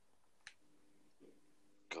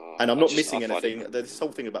 God, and I'm not missing anything. This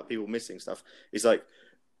whole thing about people missing stuff is like,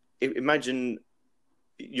 imagine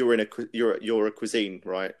you're in you're a cuisine,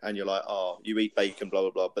 right? And you're like, oh, you eat bacon, blah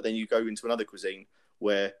blah blah. But then you go into another cuisine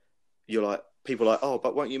where you're like, people are like, oh,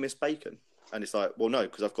 but won't you miss bacon? And it's like, well, no,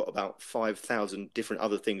 because I've got about 5,000 different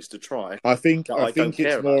other things to try. I think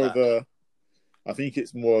it's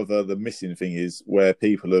more of the missing thing is where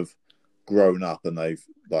people have grown up and they've,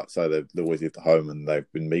 like, say they've always lived at home and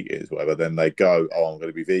they've been meat eaters, whatever. Then they go, oh, I'm going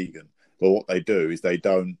to be vegan. But what they do is they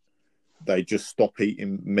just stop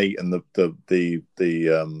eating meat and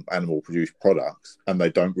the animal produced products, and they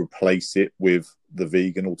don't replace it with the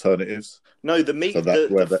vegan alternatives. No, the meat. So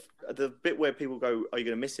the bit where people go, are you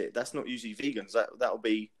going to miss it? That's not usually vegans. That'll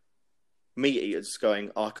be meat eaters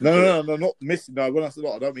going, I can No, not miss. No, when I say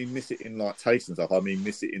I don't mean miss it in like taste and stuff. I mean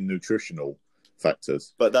miss it in nutritional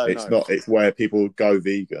factors. But it's not. It's where people go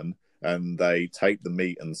vegan and they take the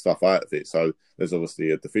meat and stuff out of it. So there's obviously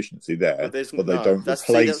a deficiency there, but they don't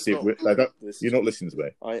replace it. They don't. You're not listening to me.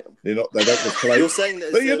 You're not. They don't replace. You're saying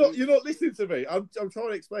that, but you're not listening to me. I'm trying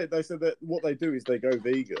to explain. They said that what they do is they go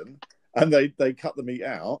vegan and they cut the meat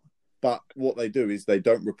out. But what they do is they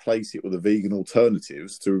don't replace it with the vegan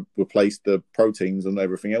alternatives to replace the proteins and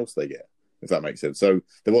everything else they get, if that makes sense. So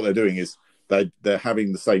what they're doing is they're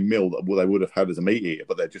having the same meal that they would have had as a meat eater,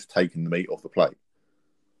 but they're just taking the meat off the plate.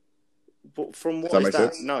 But from what is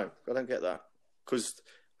that? No, I don't get that. Because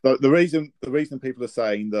the reason people are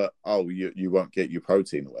saying that you won't get your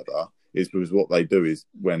protein or whatever is because what they do is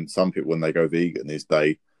when they go vegan is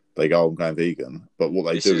they go, I'm going vegan, but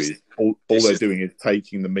what they do is all they're doing is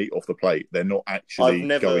taking the meat off the plate. They're not actually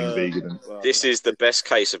going vegan. This is the best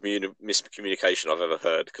case of miscommunication I've ever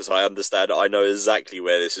heard, because I understand, I know exactly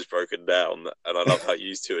where this is broken down, and I love how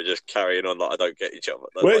you two are just carrying on like I don't get each other.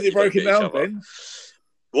 Where's it broken down, Ben?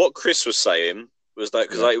 What Chris was saying was that,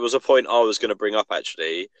 because it was a point I was going to bring up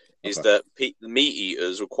actually, is that the meat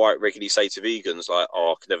eaters will quite regularly say to vegans like,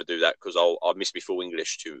 I can never do that because I'll miss me full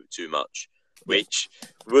English too much. Which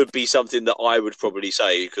would be something that I would probably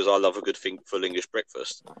say because I love a good full English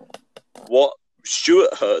breakfast. What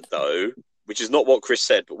Stuart heard, though, which is not what Chris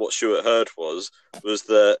said, but what Stuart heard was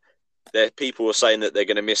that people were saying that they're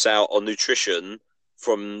going to miss out on nutrition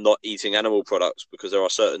from not eating animal products because there are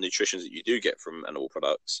certain nutritions that you do get from animal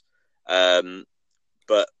products.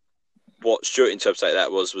 But what Stuart interpreted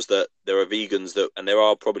that was that there are vegans and there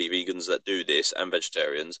are probably vegans that do this and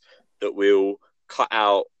vegetarians that will cut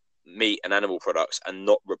out meat and animal products and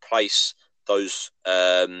not replace those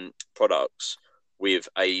products with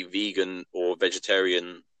a vegan or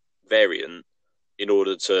vegetarian variant in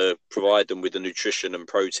order to provide them with the nutrition and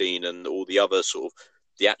protein and all the other sort of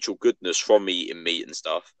the actual goodness from eating meat and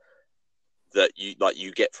stuff that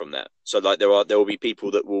you get from that. So there will be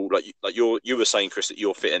people that will you were saying, Chris, that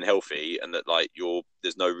you're fit and healthy and that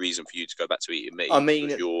there's no reason for you to go back to eating meat. I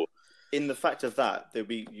mean, in the fact of that,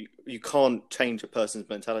 you can't change a person's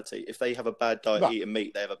mentality. If they have a bad diet eating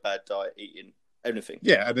meat, they have a bad diet eating anything.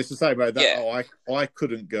 Yeah, and it's the same way that I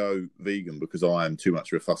couldn't go vegan because I am too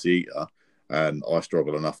much of a fussy eater, and I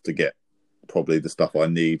struggle enough to get probably the stuff I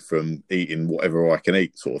need from eating whatever I can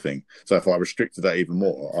eat, sort of thing. So if I restricted that even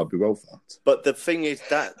more, I'd be well fucked. But the thing is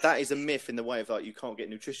that is a myth in the way of you can't get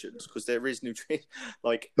nutrition because there is nutrition.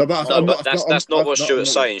 That's not what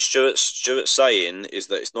Stuart's saying. Stuart's saying is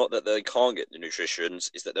that it's not that they can't get the nutrition;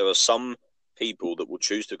 is that there are some people that will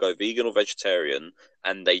choose to go vegan or vegetarian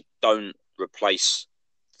and they don't replace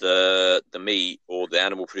the meat or the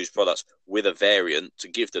animal produced products with a variant to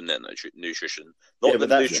give them their nutrition. Not that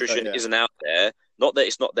the nutrition isn't out there, not that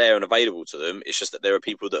it's not there and available to them. It's just that there are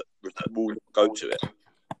people that will go to it.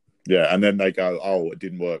 Yeah, and then they go, it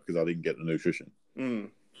didn't work because I didn't get the nutrition.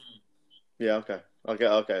 Yeah, okay.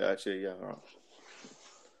 Okay, actually, yeah, all right.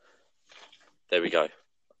 There we go.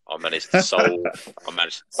 I managed to solve the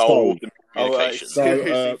communication.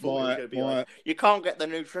 You can't get the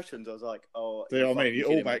nutrition. I was like, See what I mean?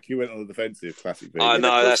 You went on the defensive, classic vegan. I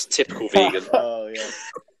know, that's typical vegan. Oh, yeah.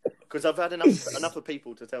 Because I've had enough of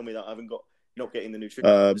people to tell me that I haven't not getting the nutrition.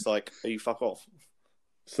 It's like, you fuck off.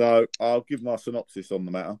 So I'll give my synopsis on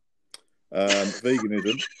the matter.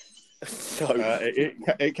 Veganism,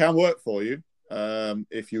 it can work for you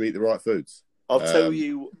if you eat the right foods. I'll tell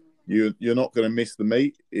you. You're not going to miss the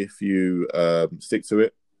meat if you stick to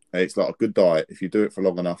it. It's like a good diet. If you do it for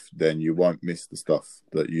long enough, then you won't miss the stuff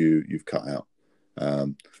that you've cut out.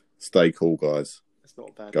 Stay cool, guys. It's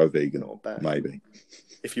not bad. Go vegan, not bad. Maybe.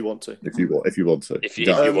 If you want to. If you want to. If you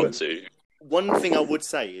want to. One thing I would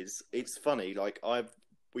say is it's funny. I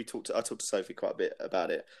talked to Sophie quite a bit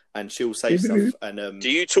about it, and she'll say stuff. And do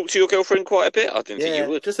you talk to your girlfriend quite a bit? I didn't think you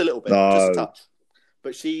would. Just a little bit, just a touch.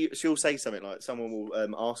 But she'll say something like someone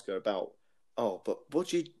will ask her about, but what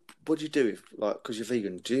do you do if because you're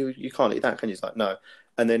vegan? You can't eat that, can you? It's like no.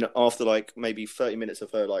 And then after maybe 30 minutes of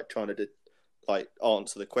her trying to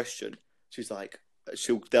answer the question, she's like,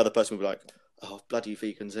 the other person will be like, oh bloody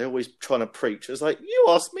vegans, they're always trying to preach. It's like, you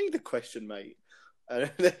asked me the question, mate, and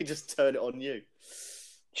they just turn it on you.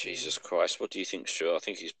 Jesus Christ, what do you think, Stuart? I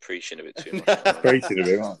think he's preaching a bit too much. Preaching a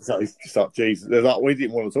bit, right? It's just like, Jesus. We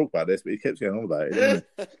didn't want to talk about this, but he kept going on about it, didn't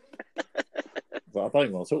he? But I don't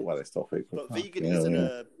even want to talk about this topic. But vegan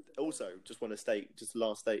isn't also, just want to state, just the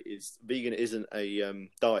last state is, vegan isn't a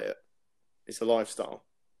diet. It's a lifestyle.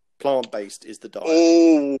 Plant-based is the diet.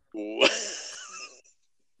 Oh!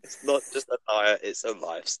 It's not just a diet, it's a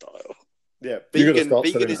lifestyle. Yeah, You're going to start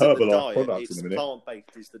vegan selling isn't the Herbalife diet. products It's in a minute.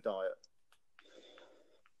 plant-based is the diet.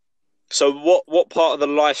 So what part of the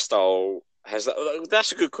lifestyle has that?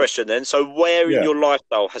 That's a good question then. So where in your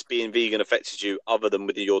lifestyle has being vegan affected you other than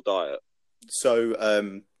within your diet?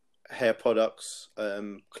 So hair products,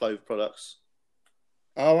 clove products.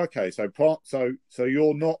 Oh, okay. So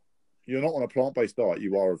you're not on a plant-based diet.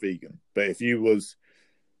 You are a vegan. But if you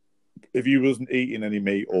wasn't eating any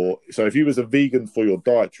meat, if you was a vegan for your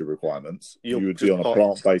dietary requirements, you would be on a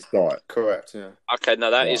plant-based diet. Correct. Yeah. Okay. Now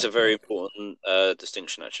that is a very important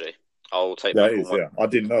distinction. Actually, I'll take that. Is yeah. I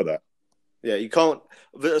didn't know that. Yeah, you can't.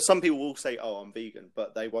 Some people will say, "Oh, I'm vegan,"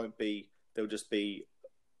 but they won't be. They'll just be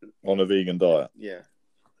on a vegan diet. Yeah.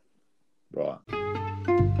 Right.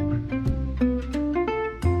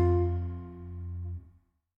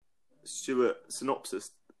 Stuart,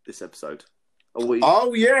 synopsis this episode.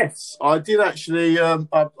 Oh yes, I did actually. I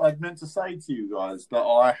meant to say to you guys that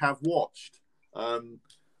I have watched The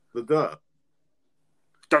Dirt.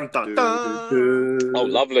 Dun, dun, dun. Oh,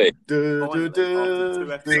 lovely.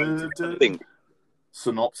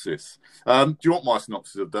 Synopsis. Do you want my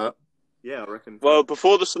synopsis of Dirt? Yeah, I reckon. Well,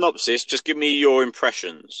 before the synopsis, just give me your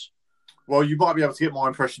impressions. Well, you might be able to get my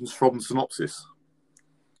impressions from the synopsis.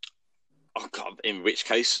 Oh, God, in which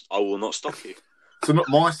case, I will not stop you. So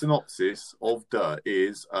my synopsis of Dirt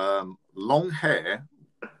is long hair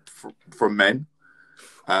from men.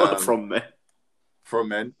 From men. From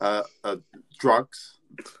men. Drugs.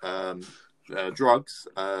 Drugs.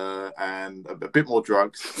 And a bit more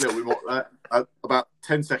drugs. A little bit more. About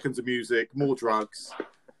 10 seconds of music. More drugs.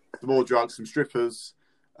 Some strippers.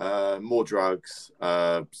 More drugs.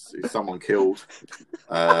 Someone killed.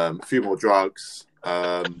 A few more drugs.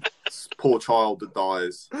 Poor child that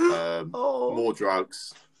dies. More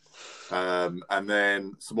drugs. And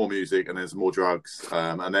then some more music, and then some more drugs.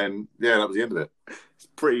 And then, that was the end of it. It's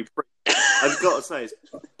pretty I've got to say, it's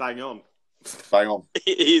bang on. Bang on.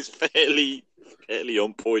 It is fairly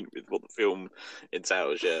on point with what the film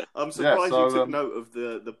entails, yeah. I'm surprised you took note of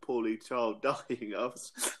the poorly child dying. I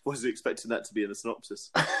wasn't expecting that to be in the synopsis.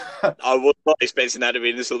 I was not expecting that to be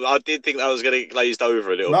in the synopsis. I did think that was going to get glazed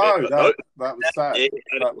over a little bit. No, that was sad.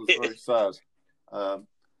 That was very sad.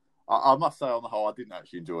 I must say, on the whole, I didn't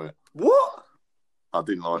actually enjoy it. What? I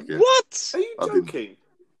didn't like it. What? Are you joking?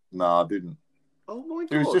 No, I didn't. Oh my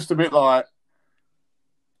God. It was just a bit like,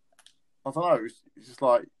 I don't know, it's just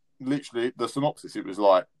like, literally, the synopsis, it was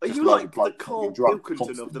like... Are you like the Carl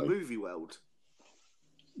Pilkington of the movie world?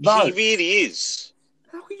 No. He really is.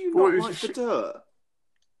 How can you not like The Dirt?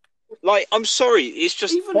 Like, I'm sorry, it's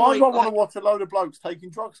just... Why do I want to watch a load of blokes taking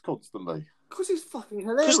drugs constantly? Because it's fucking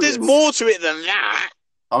hilarious. Because there's more to it than that.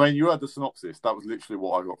 I mean, you heard the synopsis. That was literally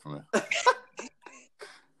what I got from it.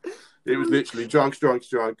 It was literally drugs, poor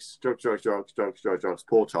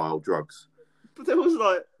child, drugs. But there was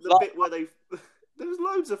like the bit where there was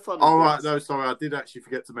loads of fun. Oh, right, no, sorry, I did actually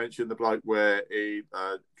forget to mention the bloke where he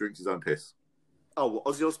drinks his own piss. Oh,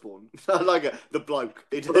 Ozzy Osbourne. I like it. The bloke.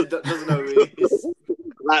 He doesn't know who he is.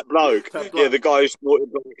 That bloke. Yeah, the guy who snorted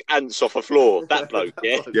ants off a floor. That bloke,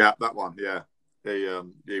 yeah? Yeah, that one, yeah. He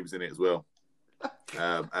was in it as well.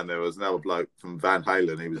 And there was another bloke from Van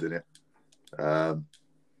Halen, he was in it. So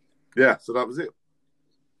that was it.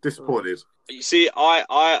 Disappointed. You see,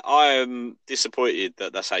 I am disappointed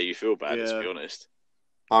that that's how you feel about it, to be honest.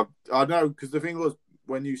 I know, because the thing was,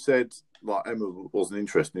 when you said like Emma wasn't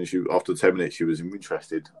interested, and after 10 minutes she was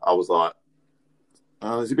interested, I was like,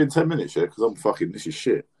 has it been 10 minutes yet? Because I'm fucking, this is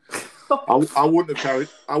shit. I wouldn't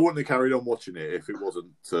have carried on watching it if it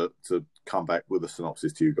wasn't to come back with a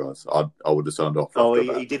synopsis to you guys. I would have turned off. Oh,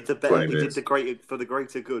 he did the better. He did the greater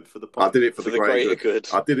good for the pod. I did it for the greater good.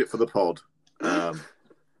 I did it for the pod.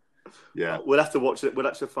 Yeah, we'll have to watch it. We'll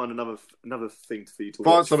have to find another thing for you to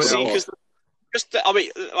find watch. Something else.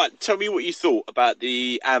 Tell me what you thought about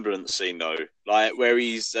the ambulance scene, though. Like where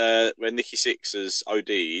he's where Nikki Sixx has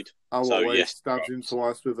OD'd. Oh, so, where he stabs him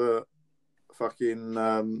twice with a fucking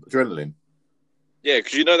adrenaline. Yeah,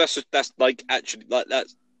 because that's like actually like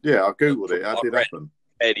that's. Yeah, I googled it. That did happen.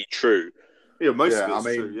 Fairly true. Yeah, most of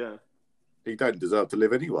it's true. Yeah, he don't deserve to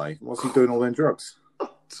live anyway. What's he doing all them drugs?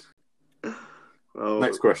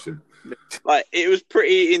 Next question. Like it was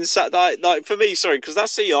pretty insane. Like for me, sorry, because that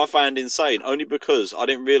scene I found insane only because I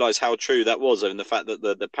didn't realise how true that was, and the fact that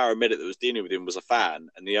the paramedic that was dealing with him was a fan,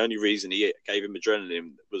 and the only reason he gave him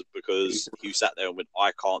adrenaline was because he sat there and went,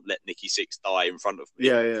 "I can't let Nikki Sixx die in front of me."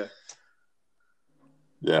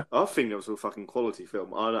 Yeah. I think it was a fucking quality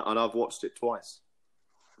film, and I've watched it twice,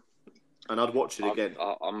 and I'd watch it again.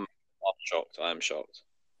 I'm shocked. I am shocked.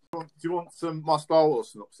 Do you want my Star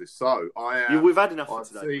Wars synopsis? So I am. We've had enough for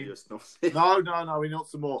today. No, we need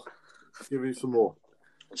some more. Give me some more.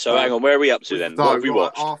 So hang on, where are we up to then? So, what have we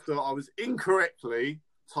watched? After I was incorrectly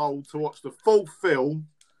told to watch the full film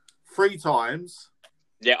 3 times.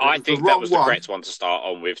 Yeah, I think that was the correct one to start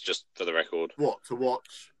on with, just for the record. What, to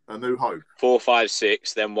watch A New Hope? 4, 5,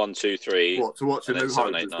 6, then 1, 2, 3. What, to watch A New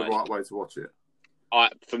Hope is the right way to watch it?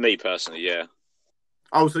 For me personally, yeah.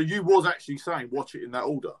 Oh, so you was actually saying watch it in that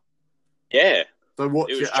order? Yeah. So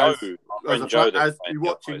watch it as you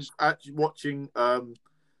watching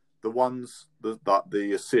the ones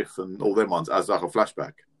the Sith and all them ones as like a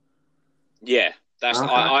flashback. Yeah, that's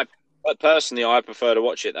I personally I prefer to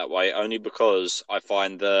watch it that way only because I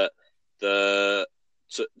find that to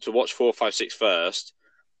watch 4, 5, 6 first,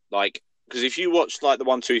 like because if you watch like the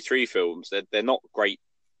 1, 2, 3 films, they're not great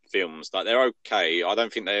films. Like they're okay. I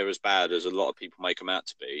don't think they're as bad as a lot of people make them out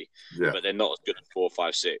to be. Yeah. But they're not as good as 4,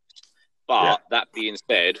 5, 6. But that being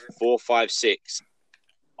said, 4, 5, 6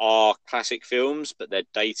 are classic films, but they're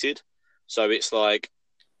dated. So it's like,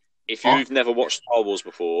 if you've never watched Star Wars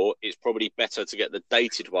before, it's probably better to get the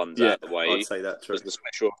dated ones out of the way. I'd say that true. Because the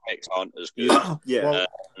special effects aren't as good.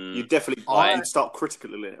 You definitely start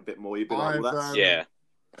critically a bit more. You'd be like, well, that's... Yeah.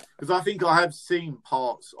 Because I think I have seen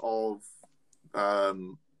parts of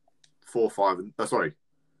 4, 5, and...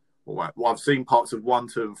 Well, I've seen parts of 1,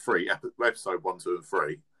 2, and 3, episode 1, 2, and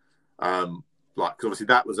 3. Like, cause obviously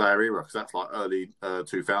that was our era, because that's like early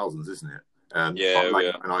 2000s, isn't it?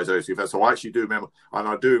 So I actually do remember, and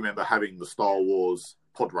I do remember having the Star Wars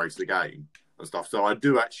pod racer game and stuff. So I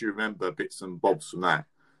do actually remember bits and bobs from that,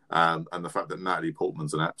 and the fact that Natalie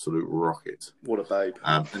Portman's an absolute rocket. What a babe!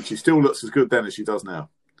 And she still looks as good then as she does now.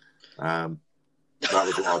 That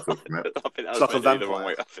was what I took from it. I think that was the wrong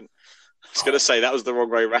way. I was going to say that was the wrong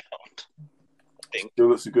way round. Still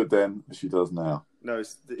looks as good then as she does now. No,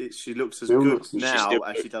 she looks as good now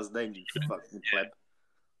as she does then, you fucking pleb.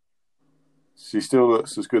 She still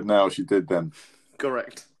looks as good now as she did then.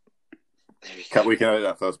 Correct. We can edit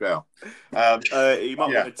that first bit out. You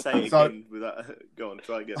might want to say it again with that. Go on,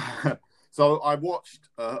 try again. So I watched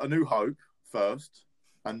A New Hope first,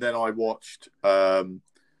 and then I watched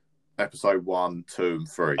episode 1, 2, and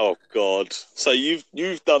 3. Oh God! So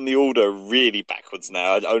you've done the order really backwards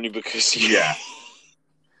now, only because you...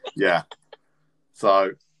 yeah.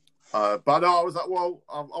 So, but no, I was like, well,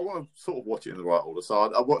 I want to sort of watch it in the right order.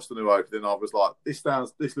 So I watched The New Hope, then I was like, this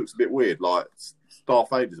looks a bit weird, like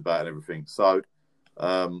Darth Vader's about and everything. So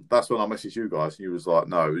that's when I messaged you guys, and you was like,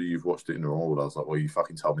 no, you've watched it in the wrong order. I was like, well, you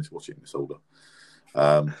fucking told me to watch it in this order.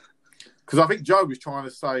 Because I think Joe was trying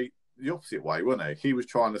to say the opposite way, wasn't he? He was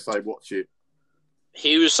trying to say watch it.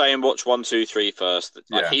 He was saying watch 1, 2, 3 first.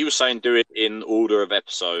 Like, he was saying do it in order of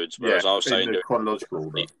episodes, whereas I was saying do it chronological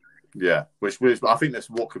order. Yeah, which I think that's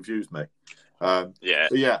what confused me. So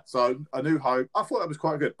A New Hope, I thought that was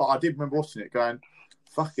quite good, but I did remember watching it going,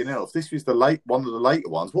 fucking hell, if this was one of the later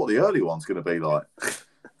ones, what are the early ones going to be like?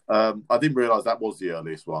 I didn't realise that was the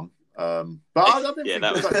earliest one. But I didn't think it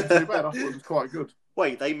was actually too bad. I thought it was quite good.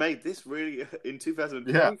 Wait, they made this really in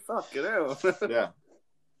 2020? Yeah. Fucking hell.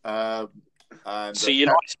 Yeah. So you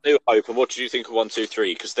liked New Hope, and what did you think of 1, 2,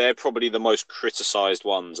 3? Because they're probably the most criticised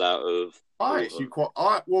ones out of... I actually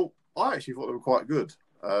thought they were quite good.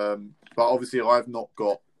 But obviously I've not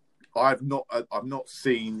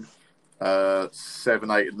seen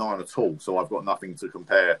 7, 8, and 9 at all, so I've got nothing to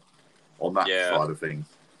compare on that side of things.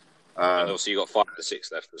 And also you got 5 and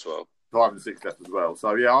 6 left as well. 5 and 6 left as well.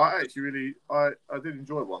 So yeah, I actually I did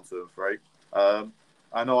enjoy 1, 2, and 3.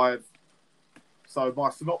 So my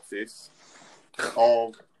synopsis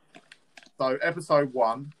of episode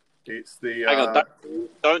 1. It's the. Hang on,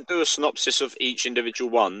 don't do a synopsis of each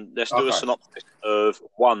individual one. Let's do a synopsis of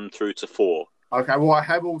 1 through to 4. Okay, well, I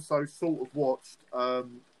have also sort of watched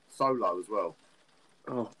Solo as well.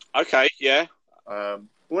 Oh. Okay, yeah.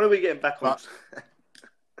 When are we getting back on?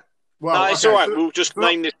 Well, no, it's all right. We'll just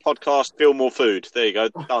name this podcast Film or Food. There you go.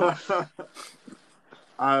 Done.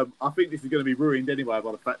 I think this is going to be ruined anyway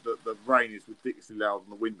by the fact that the rain is ridiculously loud on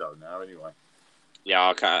the window now anyway.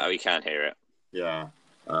 Yeah, we can hear it. Yeah.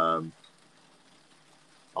 Hang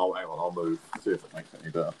on, I'll move, see if it makes it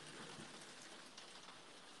any better.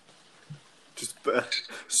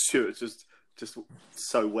 Stuart's just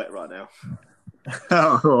so wet right now.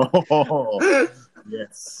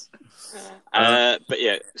 Yes. But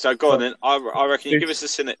yeah, so go on then. I reckon you give us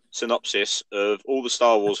a synopsis of all the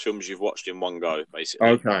Star Wars films you've watched in one go, basically.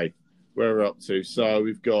 Okay, where we're up to. So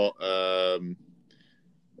we've got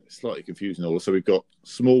slightly confusing order. So we've got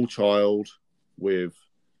small child with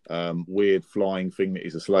weird flying thing that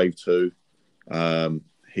he's a slave to.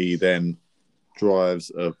 He then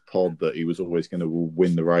drives a pod that he was always going to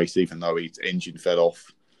win the race, even though his engine fell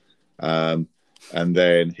off. and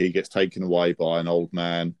then he gets taken away by an old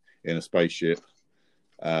man in a spaceship.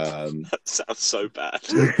 That sounds so bad.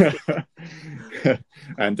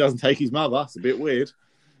 And doesn't take his mother. It's a bit weird.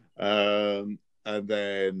 And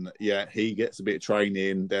then, he gets a bit of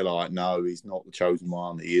training. They're like, no, he's not the chosen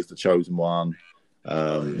one. He is the chosen one.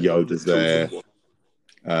 Yoda's there.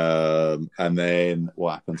 And then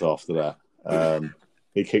what happens after that?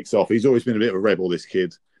 He kicks off. He's always been a bit of a rebel, this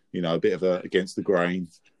kid. A bit of against the grain.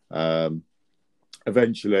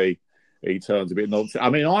 Eventually, he turns a bit nonsense. I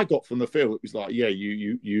mean, I got from the film, it was like,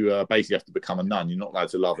 you basically have to become a nun. You're not allowed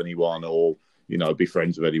to love anyone or, be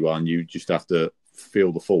friends with anyone. You just have to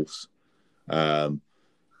feel the Force. So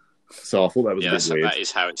I thought that was a bit weird. That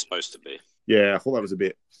is how it's supposed to be. Yeah, I thought that was a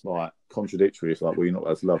bit like contradictory. It's like, well, you're not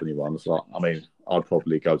allowed to love anyone. It's like, I mean, I'd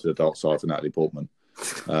probably go to the dark side to Natalie Portman.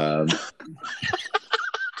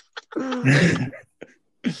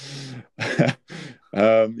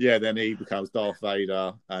 Then he becomes Darth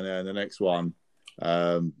Vader, and then the next one,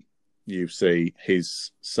 you see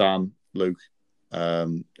his son Luke.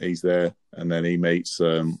 He's there, and then he meets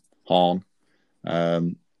Han,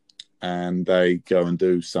 and they go and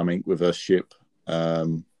do something with a ship,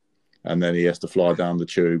 and then he has to fly down the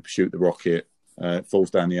tube, shoot the rocket, it falls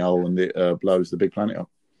down the hole, and it blows the big planet up.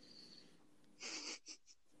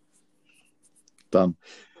 Done.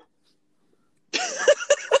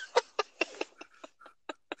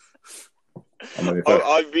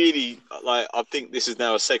 I really like. I think this is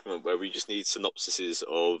now a segment where we just need synopsises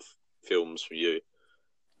of films from you.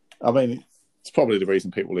 I mean, it's probably the reason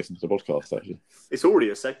people listen to the podcast. Actually, it's already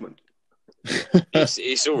a segment.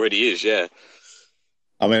 It's already is, yeah.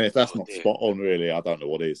 I mean, if that's not spot on, really, I don't know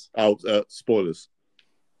what is. Spoilers.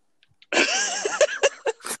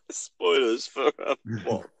 Spoilers for a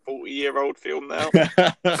 40-year-old film now.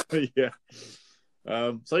 Yeah.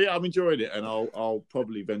 I'm enjoying it, and I'll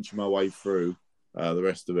probably venture my way through the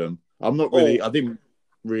rest of them. I didn't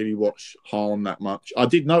really watch Han that much. I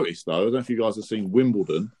did notice though. I don't know if you guys have seen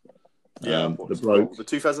Wimbledon. The bloke, the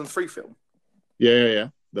 2003 film. Yeah.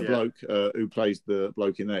 The bloke who plays the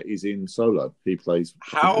bloke in that is in Solo. He plays.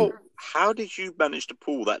 How did you manage to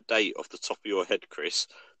pull that date off the top of your head, Chris?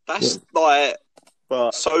 That's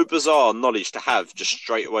so bizarre knowledge to have just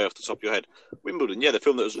straight away off the top of your head. Wimbledon, the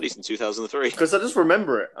film that was released in 2003. Because I just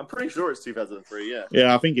remember it. I'm pretty sure it's 2003. Yeah.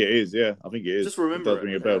 Yeah, I think it is. Yeah, I think it is. Just remember it does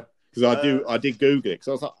ring a bell because I did Google it because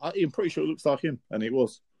I was like, I'm pretty sure it looks like him, and it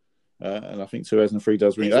was. And I think 2003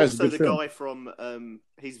 does ring. He's also the guy from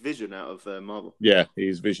his Vision out of Marvel. Yeah,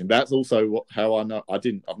 he's Vision. That's also how I know.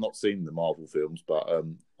 I've not seen the Marvel films, but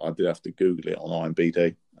I did have to Google it on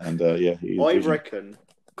IMDb, and I reckon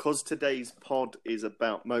because today's pod is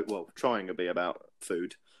about trying to be about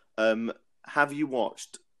food. Have you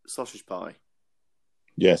watched Sausage Party?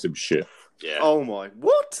 Yes, it was shit. Yeah. Oh my,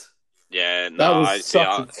 what? Yeah, no, that was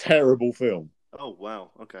such a terrible film. Oh wow,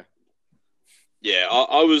 okay. Yeah,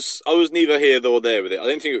 I was neither here nor there with it. I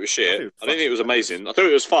didn't think it was shit. I didn't think it was amazing. I thought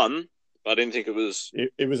it was fun, but I didn't think it was.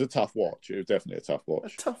 It was a tough watch. It was definitely a tough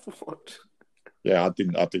watch. A tough watch. Yeah, I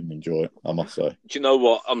didn't enjoy it, I must say. Do you know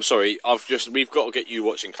what? I'm sorry. We've got to get you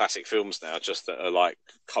watching classic films now, just that are like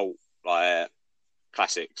cult,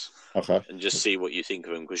 classics. Okay. And just see what you think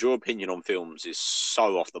of them, because your opinion on films is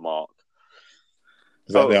so off the mark.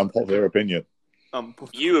 Is that the unpopular opinion?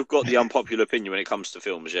 You have got the unpopular opinion when it comes to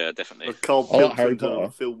films, yeah, definitely. Harry Potter.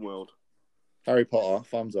 Film world. Harry Potter,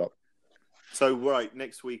 thumbs up. So,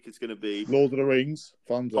 next week it's going to be... Lord of the Rings,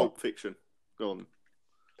 thumbs Pulp Fiction. Go on.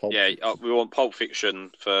 We want Pulp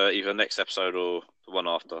Fiction for either next episode or the one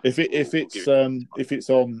after. If it's on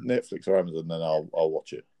Netflix or Amazon, then I'll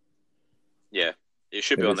watch it. Yeah, it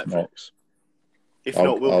should be on Netflix. If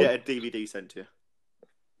not, we'll get a DVD sent to you.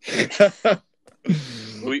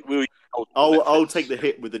 I'll take the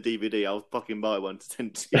hit with the DVD. I'll fucking buy one to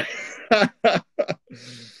send to you.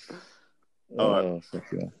 All right.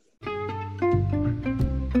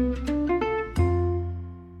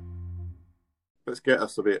 Let's get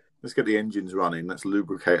the engines running. Let's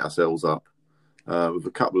lubricate ourselves up with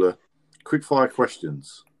a couple of quick-fire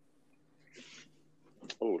questions.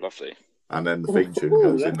 Oh, lovely. And then the theme tune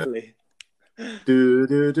goes in there.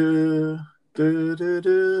 Do.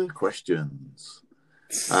 Questions.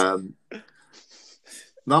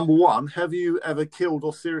 Number one, have you ever killed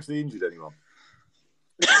or seriously injured anyone?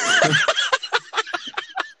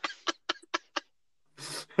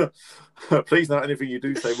 Please note anything you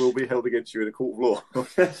do say will be held against you in a court of law.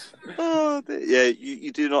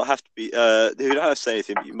 You do not have to be. You don't have to say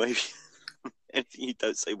anything, but you may anything you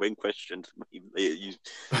don't say when questioned may be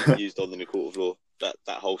used on in a court of law. That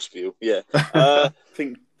whole spiel. Yeah. I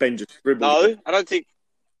think Ben just scribbled. No, I don't think.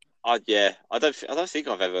 I don't think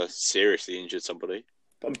I've ever seriously injured somebody.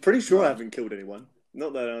 I'm pretty sure I haven't killed anyone.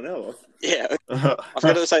 Not that I know of. Yeah, I was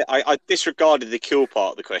going to say I disregarded the kill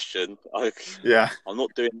part of the question. I'm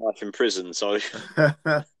not doing life in prison, so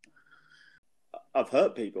I've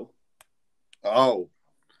hurt people. Oh,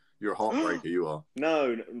 you're a heartbreaker. You are.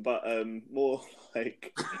 No, but more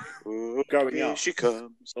like growing up. She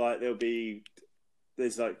comes. Like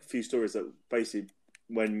there's like a few stories that basically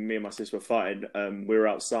when me and my sister were fighting, we were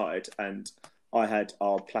outside and I had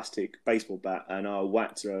our plastic baseball bat and I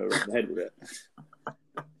whacked her around the head with it.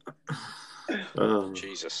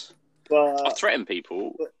 Jesus. But I threaten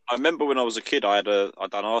people. I remember when I was a kid, I'd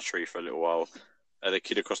done archery for a little while. The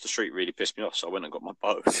kid across the street really pissed me off, so I went and got my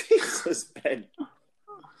bow. Jesus, Ben.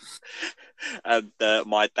 And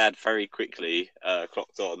my dad very quickly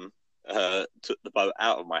clocked on, took the bow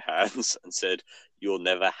out of my hands and said, "You're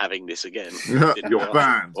never having this again. You're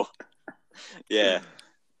banned." Yeah.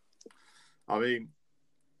 I mean,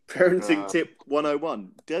 parenting tip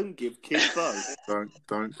 101: don't give kids bows. Don't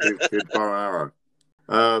give kids bow and arrow.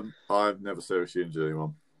 I've never seriously injured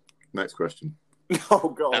anyone. Next question. Oh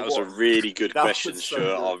God, that was a really good question,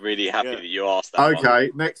 Stuart. I'm really happy that you asked that.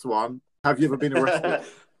 Okay, next one. Have you ever been arrested?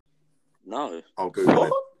 No. I'll Google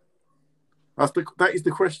it. That is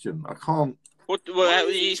the question. I can't. What you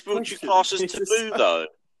class as taboo though?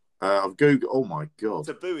 I've Googled. Oh my God.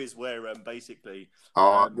 Taboo is where basically.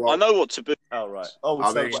 Well, I know what taboo. Oh right. Oh,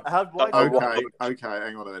 okay.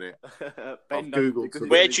 Hang on a minute. I've Googled.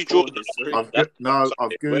 Where'd you draw this? I've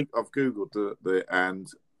Googled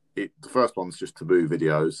and the first one's just taboo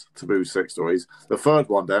videos, taboo sex stories. The third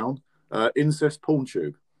one down, incest porn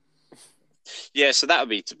tube. Yeah, so that would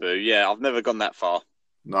be taboo. Yeah, I've never gone that far.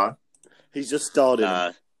 No. He's just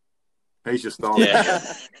started. He's just started.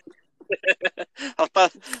 Yeah.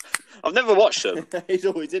 I've never watched them. He's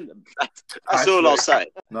always in them. That's all I'll say.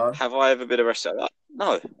 No. Have I ever been arrested?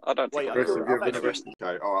 No, I don't think I've ever been arrested.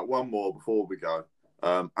 Okay, all right, one more before we go.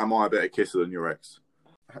 Am I a better kisser than your ex?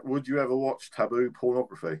 Would you ever watch taboo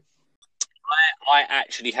pornography? I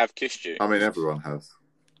actually have kissed you. I mean, everyone has.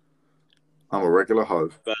 I'm a regular hoe.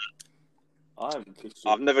 But I've never kissed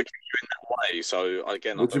you in that way, so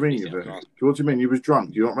again... What do you mean? What do you mean? You was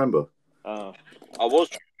drunk? Do you not remember? I was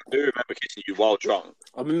drunk. I do remember kissing you while drunk.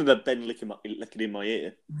 I remember Ben licking in my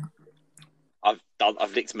ear. I've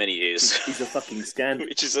licked many ears. He's a fucking scandal.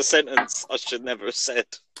 Which is a sentence I should never have said.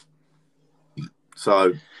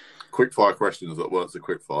 So, quickfire questions that weren't so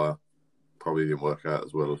quickfire probably didn't work out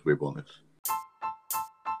as well as we wanted.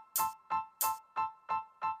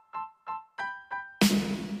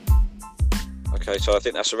 Okay, so I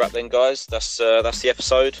think that's a wrap then, guys. That's the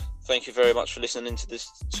episode. Thank you very much for listening to this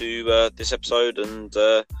episode, and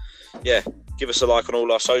give us a like on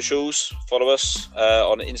all our socials. Follow us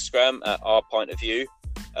on Instagram at Our Pint of View.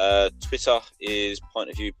 Twitter is Pint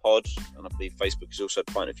of View Pod, and I believe Facebook is also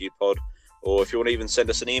Pint of View Pod. Or if you want to even send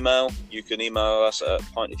us an email, you can email us at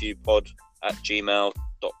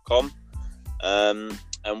pintofviewpod@gmail.com.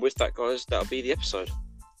 And with that, guys, that'll be the episode.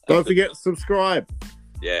 Don't forget to subscribe.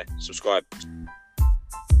 Yeah, subscribe.